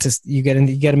you get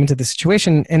him into the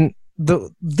situation, and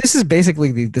this is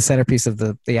basically the centerpiece of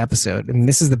the episode. I mean,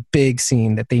 this is the big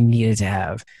scene that they needed to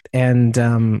have. And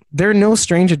they're no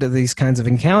stranger to these kinds of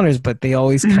encounters, but they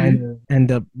always kind of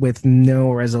end up with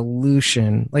no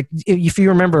resolution. Like if you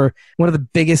remember, one of the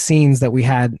biggest scenes that we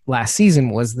had last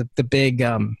season was the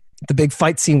big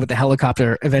fight scene with the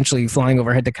helicopter eventually flying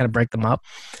overhead to kind of break them up.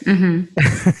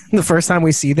 The first time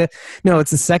we see it's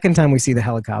the second time we see the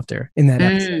helicopter in that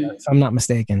episode, if I'm not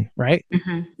mistaken, right?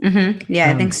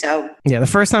 Yeah, I think so. Yeah, the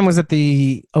first time was at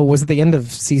was it the end of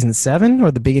season 7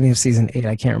 or the beginning of season 8?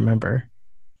 I can't remember.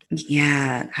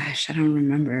 Yeah, gosh, I don't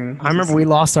remember. I remember we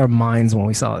lost our minds when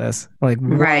we saw this. Like,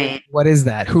 right. What is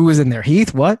that? Who is in there?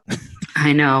 Heath? What?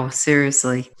 I know,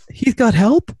 seriously. Heath got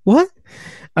help? What?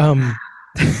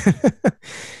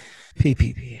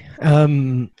 PPP.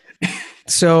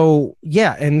 So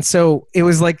yeah, and so it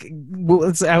was like,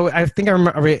 I think I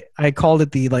remember I called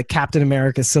it the like Captain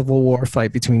America Civil War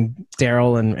fight between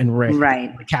Daryl and Rick,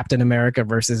 right? Like Captain America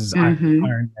versus Iron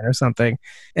Man or something,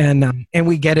 and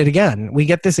we get it again. We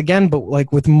get this again, but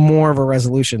like with more of a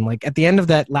resolution. Like at the end of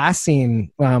that last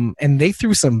scene, and they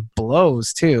threw some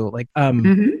blows too. Like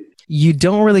you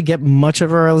don't really get much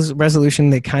of a resolution.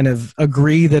 They kind of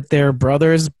agree that they're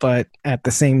brothers, but at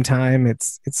the same time,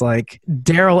 it's like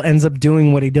Daryl ends up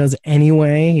doing what he does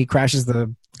anyway. He crashes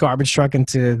the garbage truck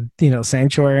into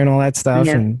Sanctuary and all that stuff,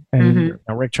 and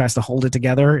Rick tries to hold it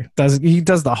together. He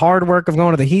does the hard work of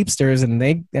going to the Heapsters, and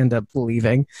they end up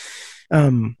leaving.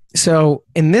 So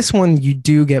in this one, you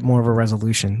do get more of a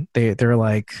resolution.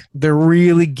 They're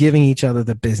really giving each other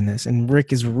the business, and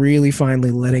Rick is really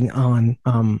finally letting on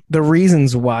the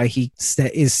reasons why he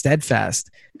is steadfast.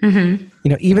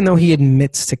 Even though he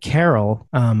admits to Carol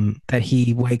that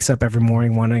he wakes up every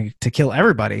morning wanting to kill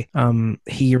everybody,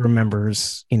 he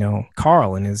remembers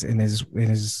Carl and his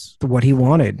what he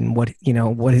wanted and what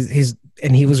his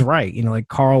and he was right. Like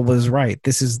Carl was right.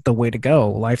 This is the way to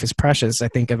go. Life is precious. I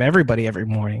think of everybody every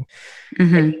morning.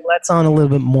 And he lets on a little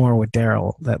bit more with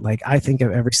Daryl that like, I think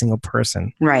of every single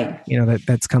person, right?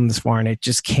 That's come this far, and it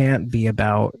just can't be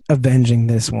about avenging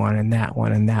this one and that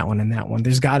one and that one and that one.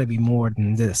 There's got to be more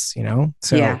than this,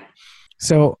 So, yeah.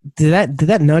 So did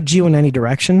that nudge you in any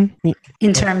direction?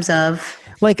 In terms of,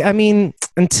 Like, I mean,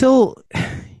 until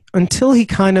he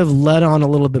kind of let on a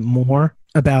little bit more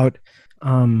about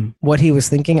what he was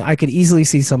thinking, I could easily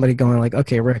see somebody going like,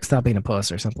 "Okay, Rick, stop being a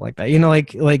puss" or something like that. I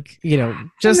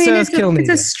Just mean, kill it's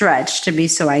a Negan. stretch to be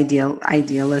so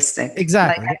idealistic. Like,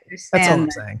 Exactly. I That's all understand I'm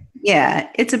that. saying. Yeah,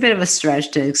 it's a bit of a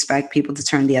stretch to expect people to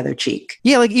turn the other cheek.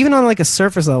 Yeah, like even on like a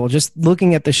surface level, just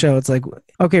looking at the show, it's like,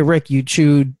 okay, Rick, you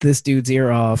chewed this dude's ear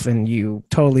off and you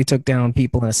totally took down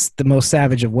people in the most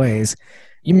savage of ways.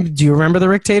 Do you remember the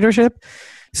dictatorship?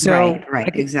 So Right,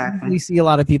 I could exactly. easily see a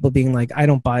lot of people being like, I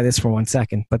don't buy this for 1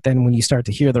 second. But then when you start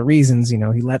to hear the reasons,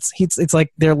 it's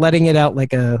like they're letting it out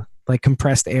like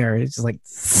compressed air. It's just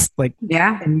like,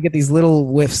 Yeah, and you get these little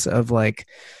whiffs of like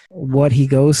what he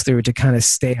goes through to kind of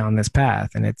stay on this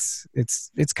path. And it's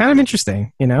kind of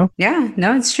interesting, you know? yeah,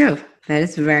 no, it's true. That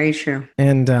is very true.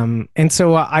 And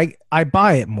so I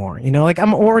buy it more, like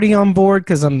I'm already on board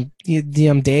because I'm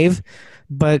Dave,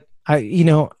 but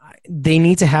they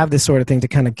need to have this sort of thing to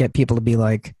kind of get people to be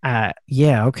like,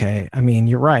 yeah, okay, I mean,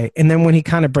 you're right. And then when he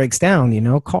kind of breaks down,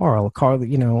 Carl,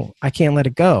 I can't let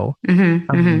it go.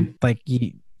 Like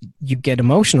you get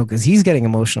emotional because he's getting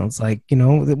emotional. It's like,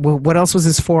 what else was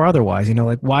this for otherwise?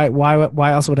 Like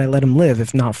why else would I let him live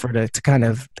if not for to kind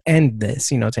of end this,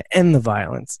 to end the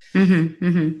violence.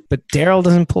 But Daryl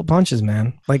doesn't pull punches,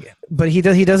 man. Like, but he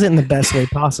does it in the best way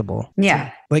possible.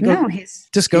 Yeah. Like, No,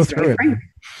 just go he's through very it. frank.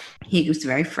 He was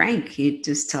very frank. He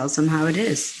just tells them how it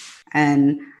is.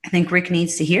 And I think Rick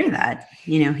needs to hear that.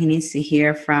 He needs to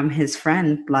hear from his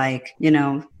friend, like,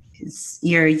 your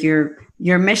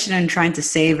mission in trying to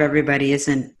save everybody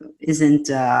isn't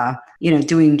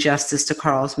doing justice to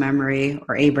Carl's memory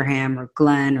or Abraham or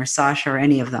Glenn or Sasha or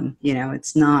any of them.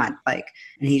 It's not like,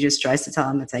 and he just tries to tell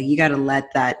him, it's like, you got to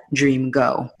let that dream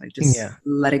go. Like, just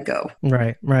let it go.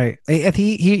 Right.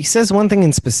 He says one thing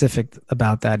in specific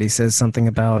about that. He says something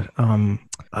about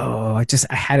I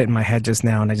had it in my head just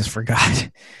now and I just forgot.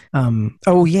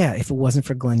 Oh yeah, if it wasn't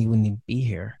for Glenn, you wouldn't even be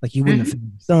here. Like you wouldn't have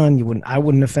found your son. I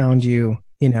wouldn't have found you.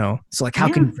 So like,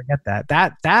 how can you forget that?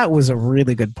 That was a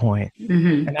really good point.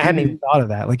 And I hadn't even thought of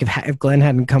that. Like if Glenn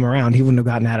hadn't come around, he wouldn't have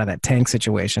gotten out of that tank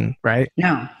situation, right?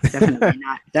 No, definitely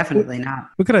not. Definitely not.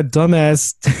 Look at a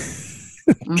dumbass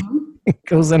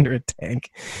goes under a tank.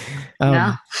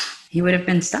 No, he would have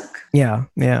been stuck. Yeah.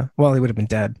 Well, he would have been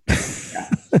dead.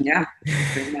 Yeah,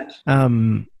 pretty much.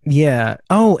 Yeah.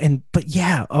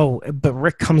 But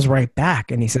Rick comes right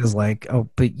back and he says like, oh,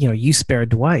 but you spared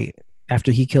Dwight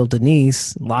after he killed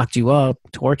Denise, locked you up,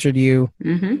 tortured you.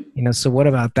 So what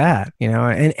about that?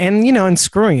 And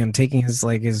screwing him, taking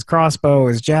his crossbow,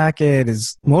 his jacket,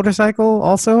 his motorcycle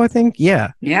also, I think.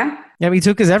 Yeah. Yeah, he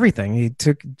took his everything. He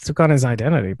took on his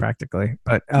identity practically.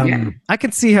 But I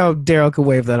could see how Daryl could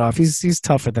wave that off. He's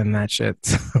tougher than that shit.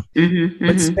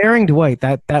 But sparing Dwight,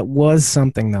 that was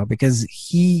something though, because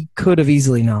he could have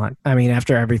easily not. I mean,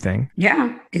 after everything.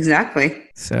 Yeah, exactly.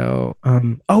 So,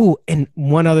 and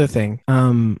one other thing,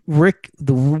 Rick,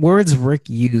 the words Rick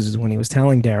used when he was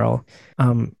telling Daryl,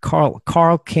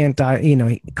 Carl can't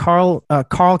die.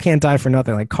 Carl can't die for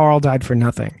nothing. Like Carl died for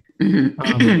nothing.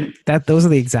 Those are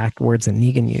the exact words that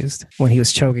Negan used when he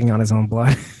was choking on his own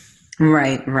blood.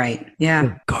 Right.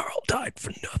 Yeah. Carl died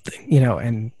for nothing,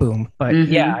 and boom. But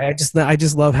yeah, I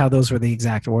just love how those were the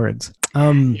exact words.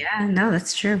 Yeah, no,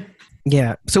 that's true.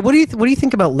 Yeah. So what do you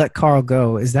think about let Carl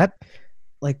go? Is that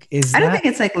like, I don't think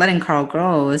it's like letting Carl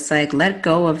go. It's like, let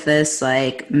go of this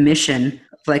like mission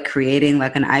of like creating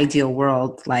like an ideal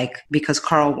world, like because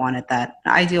Carl wanted that.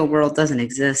 An ideal world doesn't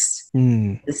exist.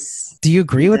 Do you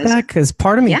agree with that? Because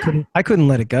part of me I couldn't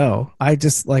let it go. I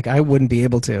just I wouldn't be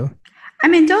able to. I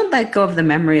mean, don't let go of the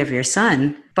memory of your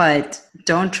son, but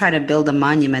don't try to build a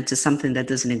monument to something that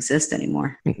doesn't exist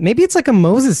anymore. Maybe it's like a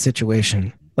Moses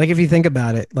situation. Like if you think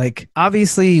about it, like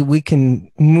obviously we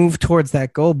can move towards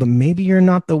that goal, but maybe you're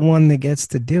not the one that gets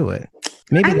to do it.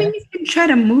 You can try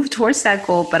to move towards that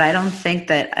goal, but I don't think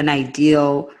that an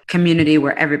ideal community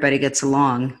where everybody gets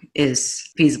along is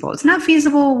feasible. It's not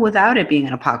feasible without it being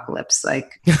an apocalypse.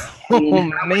 Like,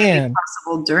 man,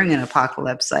 possible during an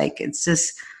apocalypse. Like, it's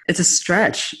a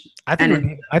stretch. I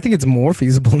think it's more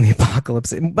feasible in the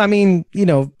apocalypse. I mean,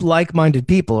 like-minded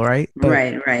people, right? But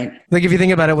right. Like if you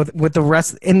think about it with the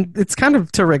rest, and it's kind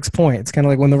of to Rick's point. It's kind of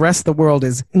like when the rest of the world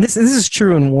is. And this is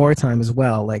true in wartime as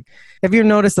well. Like, have you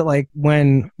noticed that like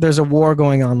when there's a war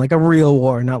going on, like a real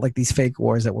war, not like these fake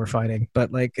wars that we're fighting,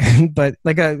 but like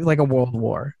a world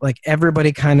war, like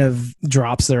everybody kind of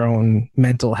drops their own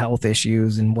mental health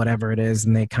issues and whatever it is,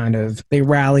 and they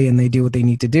rally and they do what they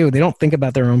need to do. They don't think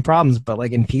about their own own problems, but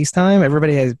like in peacetime,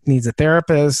 needs a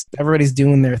therapist. Everybody's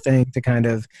doing their thing to kind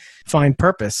of find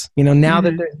purpose. Now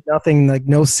that there's nothing, like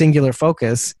no singular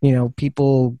focus,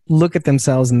 people look at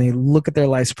themselves and they look at their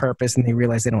life's purpose and they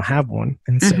realize they don't have one.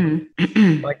 And so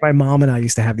like my mom and I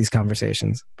used to have these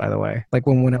conversations, by the way, like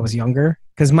when I was younger,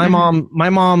 because my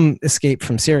mom escaped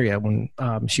from Syria when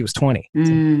she was 20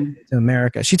 to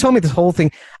America. She told me this whole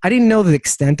thing. I didn't know the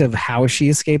extent of how she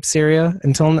escaped Syria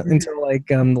until like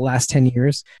the last 10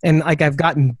 years. And like I've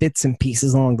gotten bits and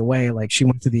pieces along the way. Like she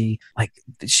went to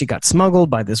she got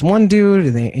smuggled by this one dude,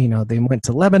 and they went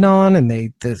to Lebanon, and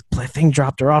the thing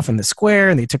dropped her off in the square,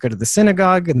 and they took her to the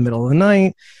synagogue in the middle of the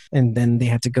night. And then they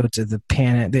had to go to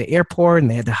the airport,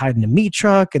 and they had to hide in a meat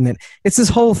truck. And then it's this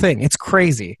whole thing. It's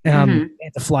crazy. They had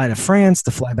to fly to France,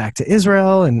 to fly back to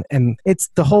Israel. And it's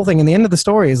the whole thing. And the end of the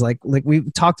story is like we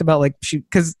talked about, like,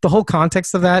 because the whole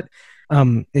context of that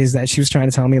is that she was trying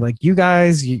to tell me, like, you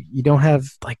guys, you don't have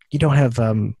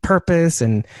purpose.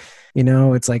 And,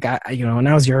 it's like, when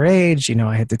I was your age,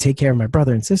 I had to take care of my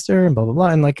brother and sister and blah, blah, blah.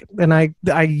 And I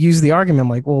use the argument, I'm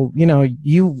like, well,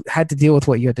 you had to deal with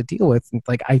what you had to deal with.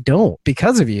 Like, I don't,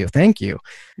 because of you. Thank you.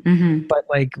 But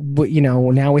like,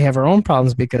 now we have our own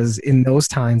problems, because in those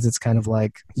times, it's kind of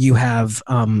like you have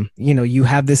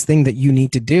this thing that you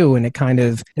need to do. And it kind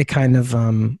of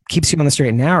keeps you on the straight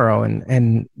and narrow.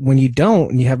 And when you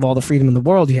don't, and you have all the freedom in the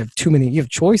world, you have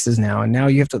choices now. And now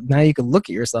you can look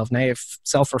at yourself. Now you have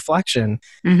self-reflection. So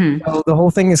the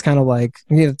whole thing is kind of like,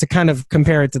 to kind of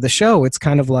compare it to the show, it's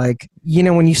kind of like,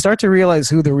 when you start to realize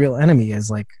who the real enemy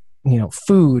is, like,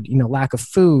 food, lack of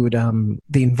food,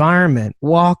 the environment,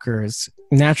 walkers,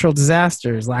 natural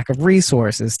disasters, lack of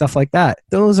resources, stuff like that.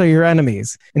 Those are your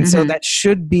enemies. And so that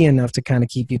should be enough to kind of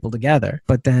keep people together.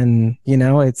 But then,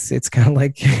 it's kind of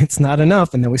like, it's not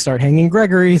enough. And then we start hanging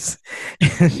Gregories.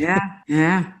 and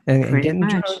getting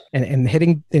drunk and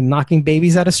hitting and knocking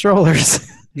babies out of strollers.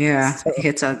 Yeah, it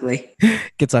gets ugly.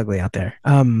 Gets ugly out there.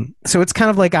 So it's kind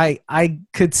of like I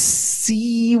could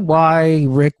see why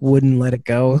Rick wouldn't let it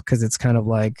go, because it's kind of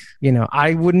like,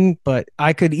 I wouldn't, but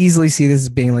I could easily see this as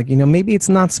being like, maybe it's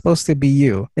not supposed to be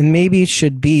you, and maybe it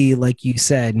should be like you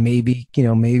said. Maybe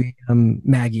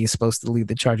Maggie is supposed to lead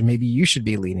the charge. Maybe you should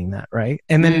be leading that, right?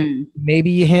 And then maybe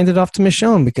you hand it off to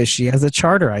Michonne because she has a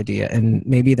charter idea, and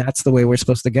maybe that's the way we're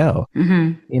supposed to go.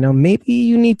 Maybe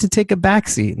you need to take a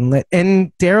backseat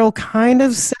and Daryl kind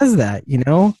of says that,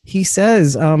 he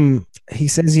says, I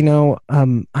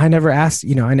never asked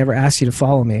you to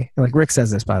follow me. Like Rick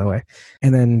says this, by the way.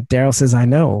 And then Daryl says, I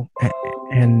know.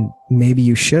 And maybe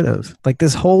you should have. Like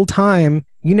this whole time,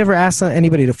 you never asked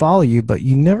anybody to follow you, but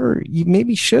you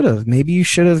maybe should have. Maybe you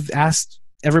should have asked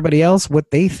everybody else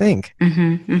what they think.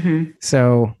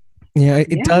 So,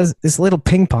 it does this little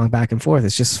ping pong back and forth.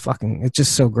 It's just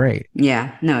so great.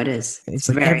 Yeah, no, it is. It's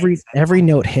like every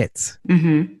note hits.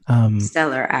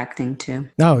 Stellar acting too.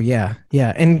 Oh yeah.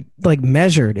 Yeah. And like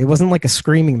measured. It wasn't like a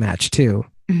screaming match too.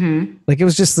 Like it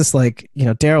was just this, like,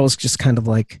 Daryl was just kind of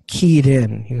like keyed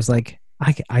in. He was like,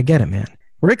 I get it, man.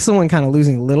 Rick's the one kind of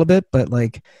losing a little bit, but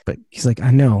he's like, I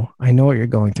know what you're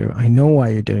going through. I know why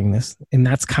you're doing this. And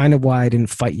that's kind of why I didn't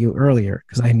fight you earlier.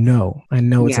 Cause I know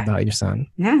it's about your son.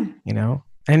 Yeah.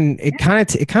 And it kind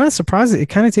of surprises, it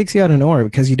kind of takes you out of nowhere,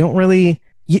 because you don't really,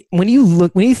 when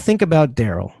you think about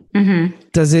Daryl,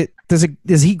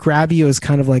 does he grab you as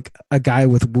kind of like a guy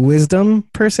with wisdom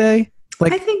per se?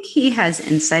 Like, I think he has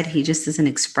insight. He just doesn't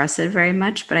express it very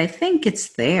much, but I think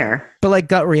it's there. But like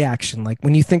gut reaction, like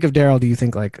when you think of Daryl, do you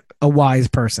think like a wise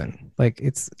person? Like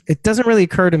it doesn't really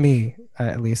occur to me,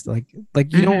 at least. Like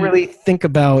you don't really think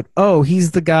about, oh, he's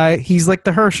the guy. He's like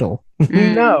the Herschel.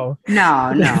 No.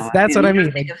 That's what I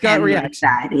mean. Like gut reaction.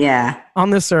 Like yeah. On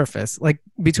the surface, like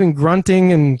between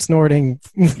grunting and snorting.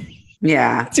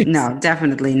 Yeah. No,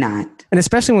 definitely not. And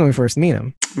especially when we first meet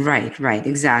him. Right.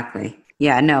 Exactly.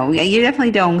 Yeah, no, you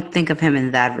definitely don't think of him in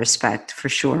that respect, for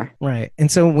sure. Right. And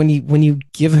so when you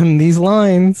give him these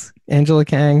lines, Angela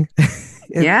Kang,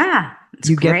 it's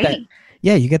great. Get that.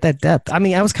 Yeah, you get that depth. I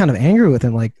mean, I was kind of angry with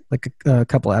him like a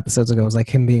couple of episodes ago. It was like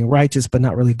him being righteous but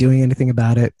not really doing anything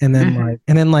about it. And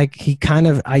then he kind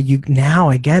of now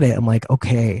I get it. I'm like,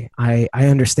 okay, I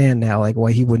understand now, like,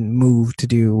 why he wouldn't move to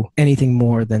do anything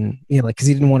more than, like, because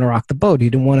he didn't want to rock the boat.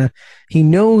 He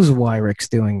knows why Rick's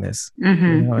doing this.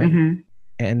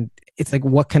 And it's like,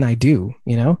 what can I do?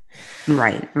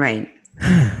 Right.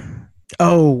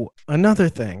 Oh, another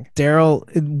thing,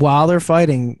 Daryl, while they're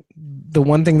fighting, the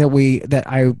one thing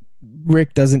that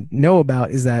Rick doesn't know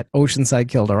about is that Oceanside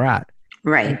killed a rat.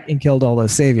 Right. And killed all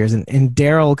those saviors. And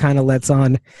Daryl kind of lets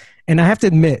on, And I have to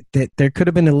admit that there could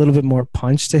have been a little bit more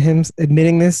punch to him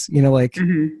admitting this, like,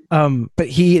 but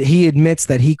he admits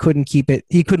that he couldn't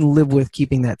live with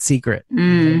keeping that secret.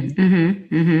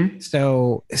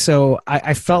 So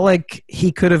I felt like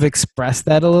he could have expressed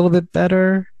that a little bit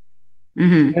better. You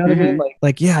know what I mean?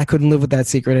 Like, yeah, I couldn't live with that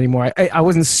secret anymore. I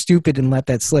wasn't stupid and let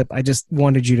that slip. I just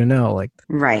wanted you to know, like,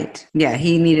 right. Yeah,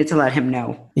 he needed to let him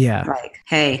know. Yeah. Like,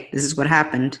 hey, this is what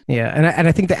happened. Yeah, and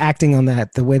I think the acting on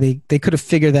that, the way they could have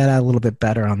figured that out a little bit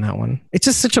better on that one. It's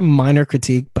just such a minor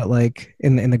critique, but like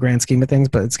in the grand scheme of things,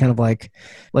 but it's kind of like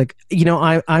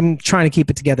I'm trying to keep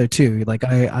it together too. Like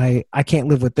I can't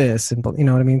live with this, and you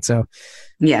know what I mean? So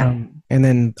yeah. And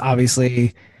then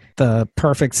obviously the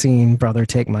perfect scene, brother,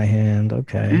 take my hand.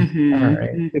 Okay. All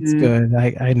right. It's good.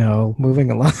 I know.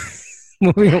 Moving along.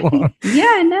 Moving along.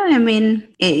 Yeah, no, I mean,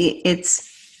 it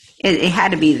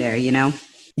had to be there,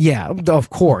 Yeah, of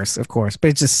course. But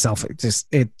it's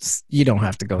just you don't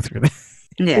have to go through that.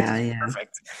 Yeah.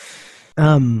 Perfect.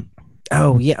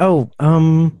 Oh, yeah. I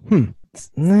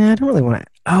don't really want to.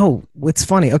 Oh, it's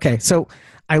funny. Okay. So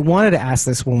I wanted to ask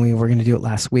this when we were going to do it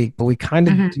last week, but we kind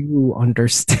of do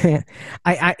understand.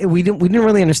 We didn't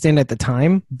really understand at the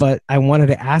time, but I wanted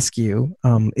to ask you,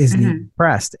 is he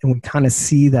depressed? And we kind of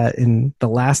see that in the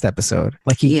last episode.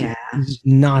 Like he's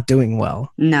not doing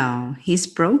well. No, he's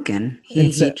broken.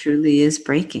 He truly is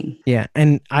breaking. Yeah.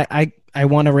 And I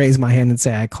want to raise my hand and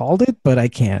say I called it, but I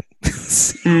can't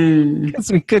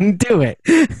because we couldn't do it.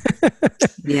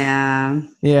 Yeah.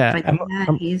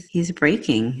 But he's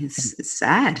breaking. It's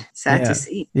sad. Sad to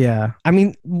see. Yeah. I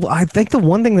mean, I think the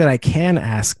one thing that I can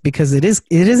ask, because it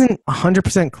isn't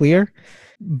 100% clear,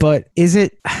 but is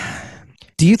it?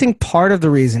 Do you think part of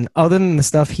the reason, other than the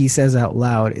stuff he says out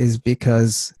loud, is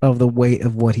because of the weight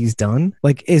of what he's done?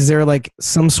 Like, is there like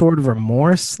some sort of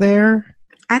remorse there?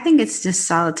 I think it's just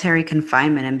solitary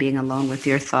confinement and being alone with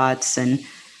your thoughts and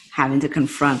having to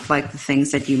confront like the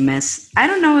things that you miss. I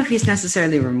don't know if he's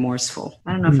necessarily remorseful.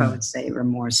 I don't know if I would say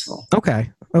remorseful. Okay.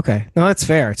 No, that's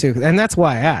fair too. And that's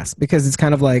why I asked, because it's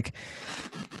kind of like,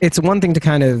 it's one thing to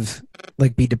kind of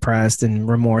like be depressed and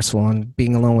remorseful and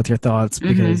being alone with your thoughts,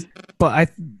 because but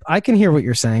I can hear what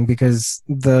you're saying, because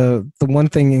the one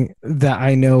thing that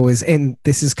I know is, and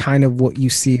this is kind of what you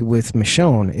see with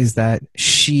Michonne, is that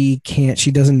she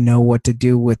doesn't know what to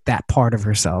do with that part of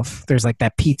herself. There's like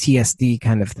that PTSD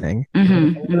kind of thing,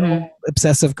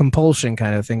 obsessive compulsion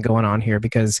kind of thing going on here,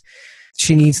 because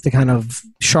she needs to kind of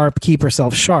keep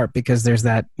herself sharp, because there's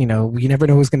that, you never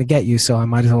know who's going to get you. So I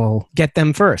might as well get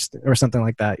them first or something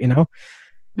like that,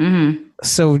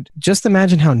 So just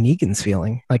imagine how Negan's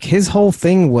feeling. Like his whole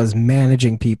thing was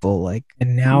managing people, like,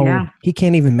 and now he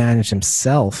can't even manage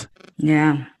himself.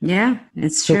 Yeah.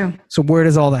 It's true. So where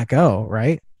does all that go?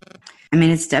 Right. I mean,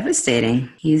 it's devastating.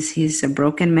 He's a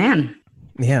broken man.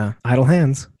 Yeah. Idle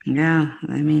hands. Yeah.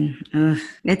 I mean,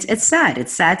 it's sad.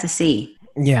 It's sad to see.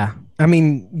 Yeah. I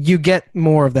mean, you get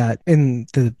more of that in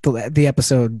the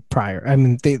episode prior. I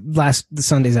mean, the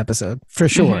Sunday's episode, for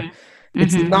sure.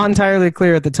 It's not entirely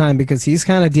clear at the time, because he's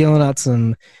kind of dealing out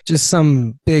some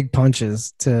big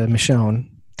punches to Michonne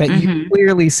that you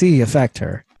clearly see affect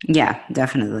her. Yeah,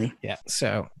 definitely. Yeah.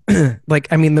 So, like,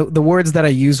 I mean, the words that I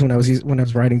used when I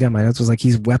was writing down my notes was like,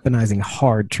 he's weaponizing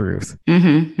hard truth.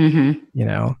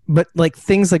 But like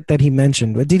things like that he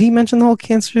mentioned. But did he mention the whole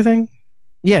cancer thing?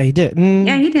 Yeah, he did.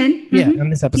 Yeah, he did. Yeah,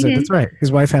 on this episode, that's right.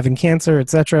 His wife having cancer,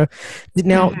 etc.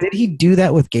 Now, did he do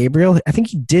that with Gabriel? I think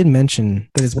he did mention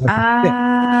that his wife was sick.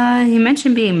 He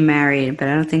mentioned being married, but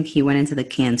I don't think he went into the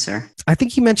cancer. I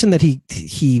think he mentioned that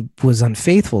he was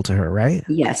unfaithful to her, right?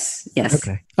 Yes.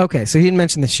 Okay. So he didn't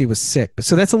mention that she was sick, but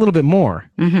so that's a little bit more.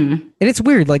 And it's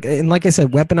weird, like I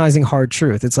said, weaponizing hard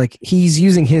truth. It's like he's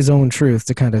using his own truth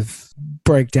to kind of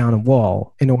break down a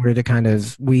wall in order to kind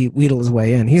of wheedle his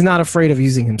way in. He's not afraid of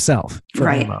using himself for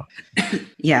ammo.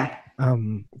 Yeah.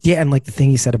 And like the thing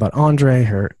he said about Andre,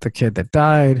 the kid that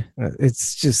died,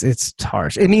 it's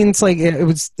harsh. I mean, it's like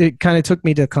it kind of took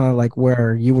me to kind of like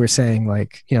where you were saying,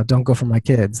 like, don't go for my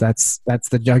kids. That's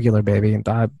the jugular, baby, and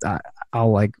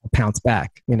I'll like pounce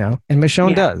back, and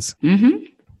Michonne does.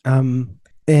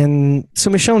 And so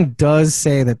Michonne does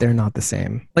say that they're not the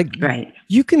same. Like, right.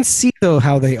 You can see though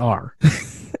how they are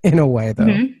in a way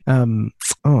though.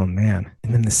 Oh man,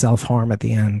 and then the self-harm at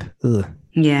the end. Ugh.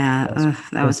 Yeah,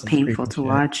 that was painful to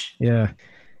watch. Yeah,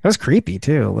 that was creepy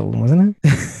too, a little, wasn't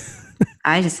it?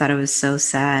 I just thought it was so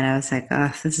sad. I was like,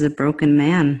 this is a broken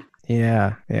man.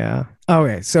 Yeah.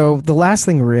 Okay, so the last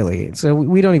thing really, so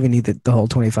we don't even need the whole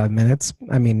 25 minutes.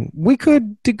 I mean, we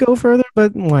could go further,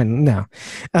 but why no?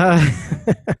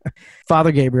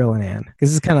 Father Gabriel and Anne.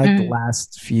 This is kind of like the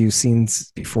last few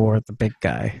scenes before the big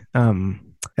guy.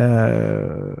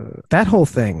 that whole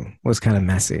thing was kind of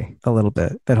messy a little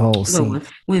bit. That whole Well, scene.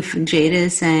 with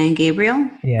Jadis and Gabriel.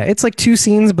 Yeah, it's like two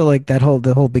scenes, but like the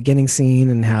whole beginning scene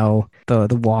and how the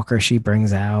walker she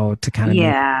brings out to kind of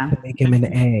Yeah. make him an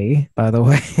A, by the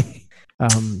way.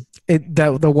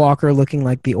 The walker looking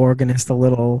like the organist a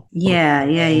little Yeah,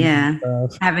 yeah, yeah.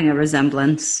 stuff. Having a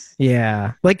resemblance.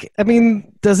 Yeah. Like, I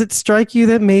mean, does it strike you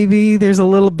that maybe there's a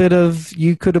little bit of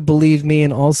you could have believed me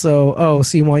and also, oh,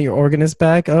 so you want your organist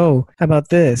back? Oh, how about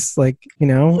this? Like, I'm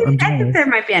I think jealous. there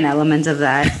might be an element of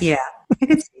that. Yeah, I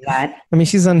could see that. I mean,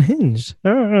 she's unhinged.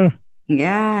 Yeah,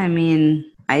 I mean,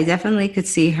 I definitely could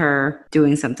see her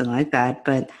doing something like that.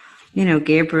 But,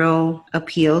 Gabriel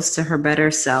appeals to her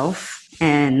better self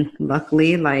and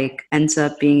luckily, like, ends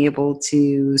up being able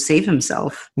to save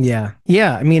himself. Yeah.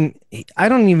 Yeah. I mean, I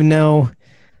don't even know.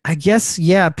 I guess,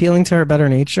 yeah, appealing to her better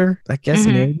nature. I guess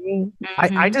Mm-hmm. maybe. I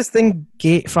Mm-hmm. just think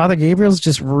Father Gabriel's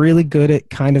just really good at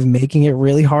kind of making it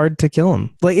really hard to kill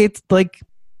him. Like, it's like,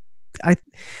 I,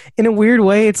 in a weird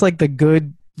way, it's like the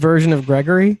good version of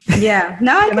Gregory. Yeah,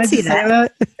 no, I Can can I see just say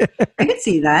that. that? I can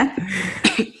see that.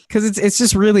 Because it's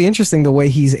just really interesting the way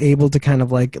he's able to kind of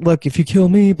like, look, if you kill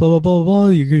me, blah blah blah blah,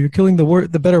 you're killing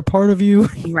the better part of you.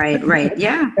 Right, right.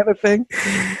 Yeah. Kind of thing.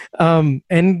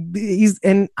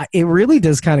 And it really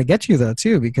does kind of get you though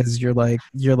too, because you're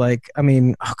like, I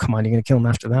mean, oh come on, you're gonna kill him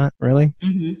after that, really?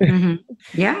 Mm-hmm, mm-hmm.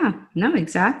 Yeah, no,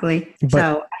 exactly. But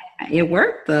So it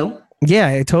worked though. yeah,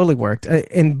 it totally worked.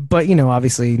 But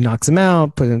obviously knocks him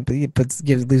out.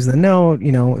 Leaves the note.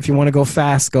 If you want to go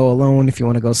fast, go alone. If you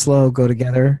want to go slow, go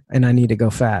together. And I need to go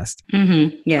fast.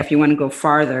 Mm-hmm. Yeah, if you want to go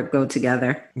farther, go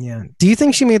together. Yeah. Do you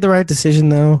think she made the right decision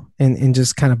though, in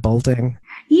just kind of bolting?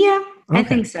 Yeah, I Okay.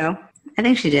 think so. I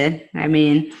think she did. I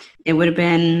mean, it would have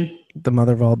been, The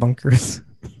mother of all bunkers.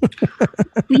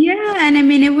 yeah, and I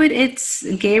mean, it's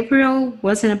Gabriel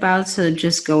wasn't about to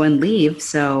just go and leave,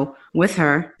 so with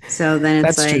her. So then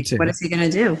it's That's true like, too. what is he gonna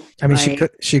do? I mean,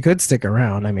 Like, she could stick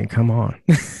around. I mean, come on.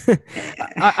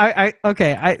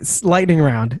 Okay. Lightning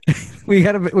round. We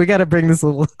gotta bring this a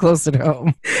little closer to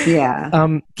home.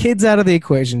 yeah. Kids out of the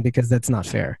equation because that's not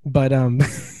fair. But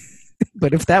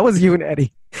but if that was you and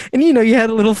Eddie, and you had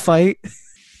a little fight.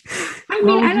 I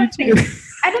what mean, would you do?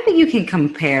 I don't think you can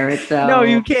compare it though. No,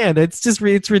 you can't. It's just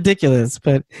it's ridiculous.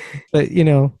 But I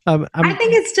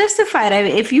think it's justified. I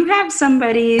mean, if you have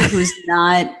somebody who's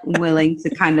not willing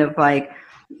to kind of like,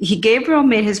 Gabriel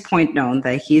made his point known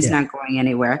that he's Yeah. not going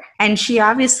anywhere, and she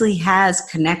obviously has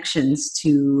connections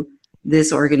to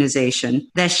this organization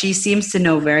that she seems to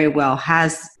know very well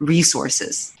has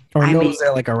resources. or I knows mean,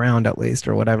 they're like around at least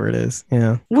or whatever it is.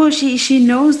 Yeah. well, she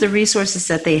knows the resources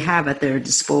that they have at their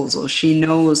disposal. She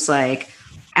knows like,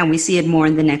 and we see it more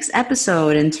in the next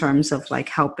episode in terms of like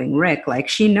helping Rick. Like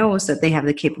she knows that they have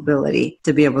the capability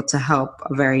to be able to help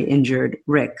a very injured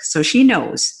Rick. So she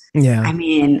knows. Yeah. I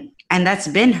mean, and that's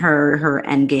been her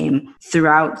end game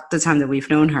throughout the time that we've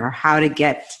known her, how to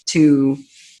get to,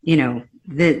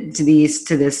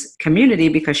 to this community,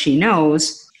 because she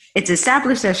knows it's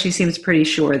established that she seems pretty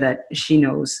sure that she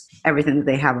knows everything that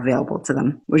they have available to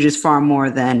them, which is far more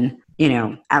than,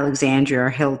 Alexandria or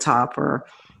Hilltop or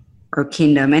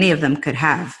Kingdom, any of them could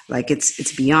have. Like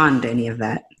it's beyond any of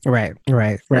that. Right.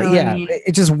 So, Yeah,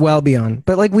 it's just well beyond.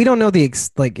 But like we don't know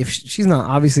like if she's not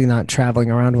obviously not traveling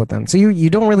around with them, so you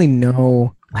don't really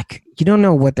know. Like you don't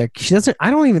know what she doesn't. I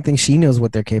don't even think she knows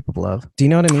what they're capable of. Do you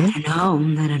know what I mean?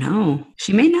 I don't know.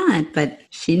 She may not, but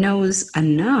she knows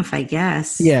enough, I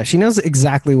guess. Yeah, she knows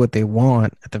exactly what they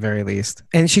want at the very least,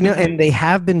 and and they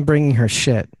have been bringing her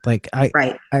shit. Like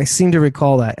Right. I seem to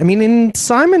recall that. I mean, and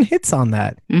Simon hits on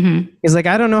that. Mm-hmm. He's like,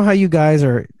 I don't know how you guys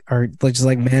are like just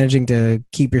like managing to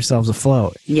keep yourselves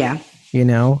afloat. Yeah.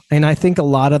 And I think a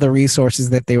lot of the resources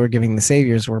that they were giving the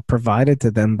saviors were provided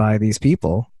to them by these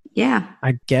people. Yeah.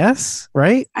 I guess,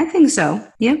 right? I think so.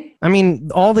 Yep. I mean,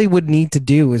 all they would need to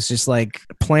do is just like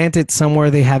plant it somewhere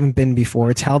they haven't been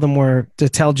before, tell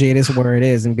Jadis where it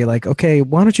is and be like, okay,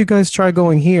 why don't you guys try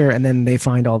going here? And then they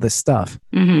find all this stuff.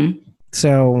 Mm-hmm.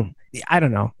 So I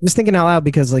don't know. I'm just thinking out loud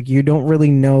because like you don't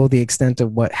really know the extent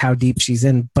of how deep she's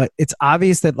in, but it's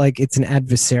obvious that like it's an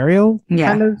adversarial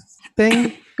kind of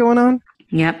thing going on.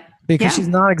 Yep. Because she's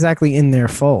not exactly in their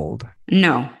fold.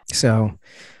 No. So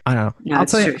I don't know. No, I'll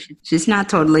it's tell true. She's not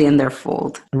totally in their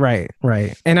fold. Right.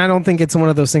 And I don't think it's one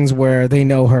of those things where they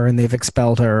know her and they've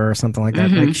expelled her or something like that.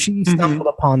 Mm-hmm. Like she stumbled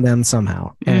upon them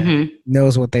somehow and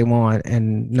knows what they want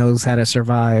and knows how to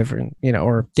survive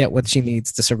or get what she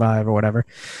needs to survive or whatever.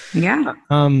 Yeah.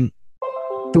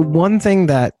 The one thing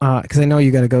that, because I know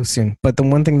you got to go soon, but the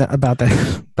one thing that about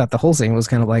that about the whole scene was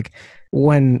kind of like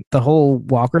when the whole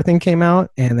Walker thing came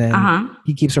out, and then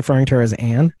he keeps referring to her as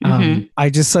Anne. I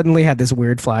just suddenly had this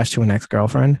weird flash to an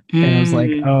ex-girlfriend, and I was like,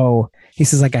 oh, he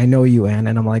says like, I know you, Anne,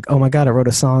 and I'm like, oh my god, I wrote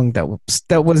a song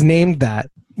that was named that.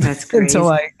 That's crazy.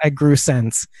 Until I grew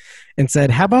sense and said,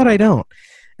 how about I don't?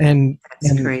 And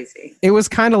that's crazy. It was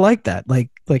kind of like that, like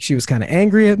she was kind of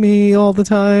angry at me all the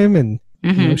time, and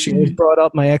you know, she always brought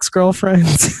up my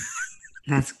ex-girlfriends.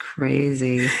 That's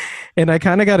crazy. And I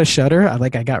kind of got a shudder. I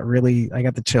got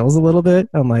the chills a little bit.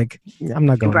 I'm like, I'm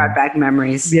not going. You brought back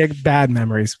memories. Yeah, bad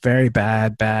memories. Very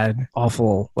bad,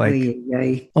 awful.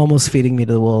 Like almost feeding me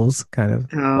to the wolves, kind of.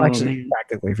 Oh, actually,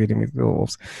 practically feeding me to the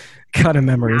wolves. Kind of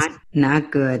memories.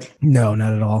 Not good. No,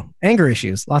 not at all. Anger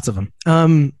issues, lots of them.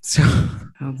 So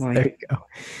oh boy. There you go.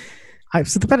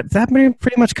 So that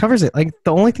pretty much covers it. Like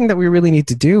the only thing that we really need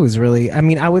to do is really, I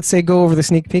mean, I would say go over the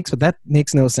sneak peeks, but that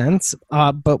makes no sense.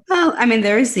 But well, I mean,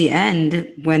 there is the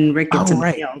end when Rick gets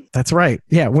impaled. Right. That's right.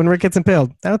 Yeah, when Rick gets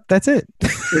impaled, that's it.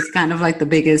 It's kind of like the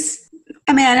biggest.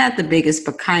 I mean, not the biggest,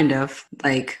 but kind of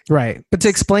like right. But to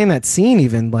explain that scene,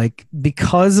 even like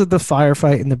because of the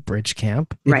firefight in the bridge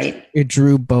camp, it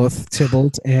drew both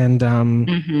Tybalt and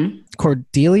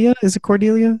Cordelia. Is it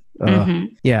Cordelia?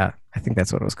 Yeah. I think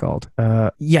that's what it was called.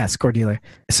 Yes, Cordelia.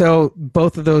 So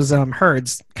both of those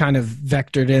herds kind of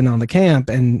vectored in on the camp,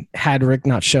 and had Rick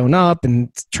not shown up and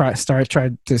tried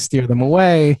to steer them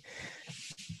away,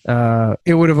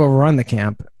 it would have overrun the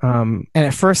camp. And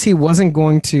at first he wasn't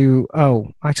going to.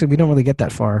 Oh, actually, we don't really get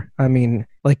that far. I mean,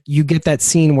 like you get that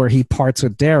scene where he parts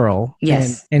with Daryl.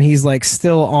 Yes, and he's like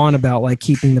still on about like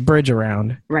keeping the bridge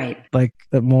around. Right. Like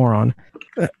the moron.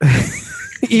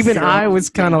 Even I was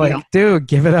kind of like, dude,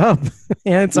 give it up.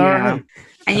 Yeah, it's all right.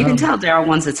 And you can tell Daryl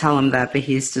wants to tell him that, but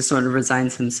he's just sort of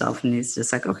resigns himself, and he's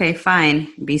just like, okay,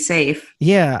 fine, be safe.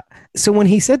 Yeah. So when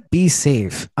he said be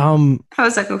safe, I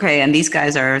was like, okay, and this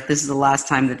is the last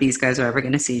time that these guys are ever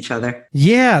going to see each other.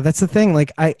 Yeah, that's the thing.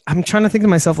 Like, I'm trying to think to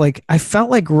myself, like, I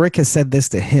felt like Rick has said this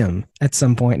to him at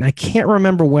some point, and I can't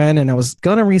remember when, and I was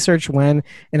going to research when,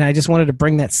 and I just wanted to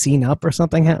bring that scene up or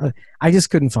something. I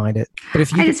just couldn't find it. But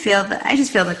if you, I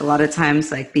just feel like a lot of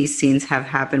times, like, these scenes have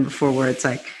happened before where it's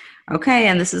like, okay,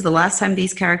 and this is the last time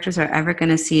these characters are ever going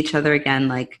to see each other again.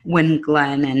 Like when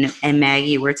Glenn and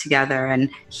Maggie were together, and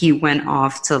he went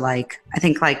off to I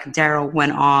think Daryl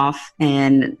went off,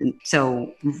 and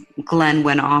so Glenn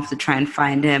went off to try and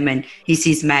find him, and he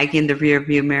sees Maggie in the rear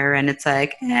view mirror, and it's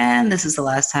like, and this is the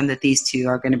last time that these two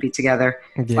are going to be together.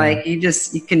 Yeah. Like you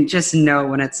can just know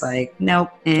when it's like, nope.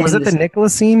 Was it the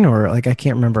Nicholas scene, or like I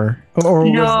can't remember? Or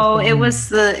no, it was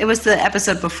the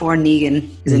episode before Negan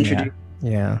is introduced.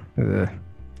 Yeah. Ugh.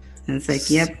 And it's like,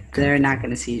 yep, they're not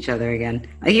going to see each other again.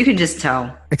 Like you can just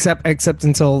tell. Except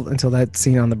until that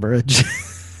scene on the bridge.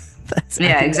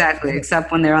 Exactly.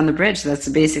 Except when they're on the bridge, that's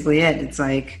basically it. It's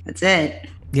like, that's it.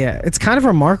 Yeah, it's kind of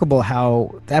remarkable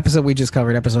how the episode we just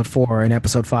covered, episode 4 and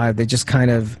episode 5, they just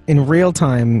kind of, in real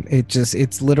time,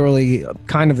 it's literally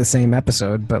kind of the same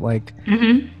episode, but like,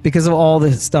 because of all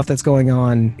the stuff that's going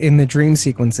on in the dream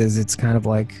sequences, it's kind of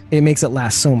like, it makes it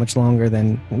last so much longer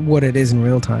than what it is in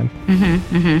real time.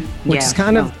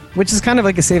 Which is kind of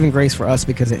like a saving grace for us,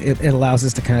 because it allows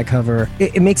us to kind of cover,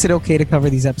 it makes it okay to cover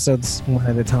these episodes one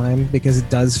at a time, because it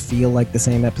does feel like the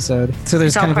same episode. So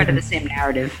there's it's all kind part of the same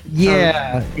narrative.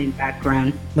 Yeah. Same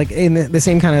background. Like in the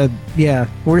same kind of,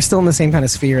 we're still in the same kind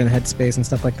of sphere and headspace and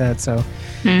stuff like that. So,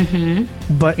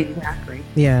 but exactly.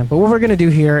 Yeah, but what we're going to do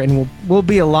here, and we'll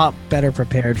be a lot better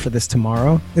prepared for this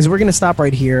tomorrow, is we're going to stop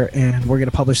right here, and we're going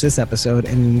to publish this episode,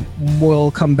 and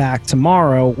we'll come back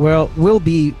tomorrow. We'll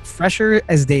be fresher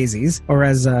as daisies, or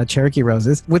as Cherokee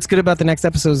roses. What's good about the next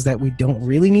episode is that we don't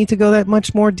really need to go that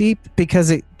much more deep, because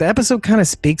the episode kind of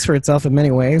speaks for itself in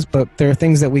many ways, but there are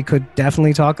things that we could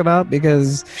definitely talk about,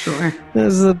 because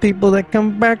there's the people that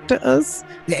come back to us.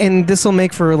 And this will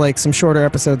make for like some shorter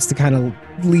episodes to kind of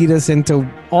lead us into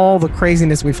all the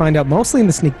craziness we find out, mostly in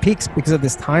the sneak peeks, because of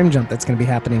this time jump that's going to be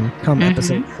happening come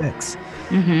episode 6.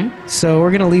 So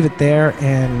we're going to leave it there,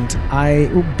 and I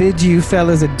bid you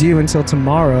fellas adieu until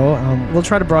tomorrow. We'll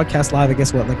try to broadcast live, I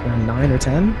guess, like around 9 or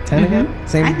 10? 10 again?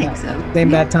 I think so. Same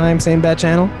bat time, same bat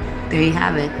channel? There you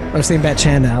have it. Or same bat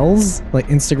channels, like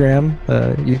Instagram,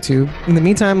 YouTube. In the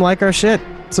meantime, like our shit.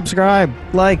 Subscribe,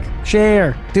 like,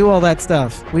 share, do all that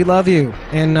stuff. We love you.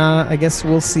 And I guess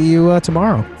we'll see you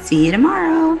tomorrow. See you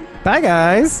tomorrow. Bye,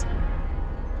 guys.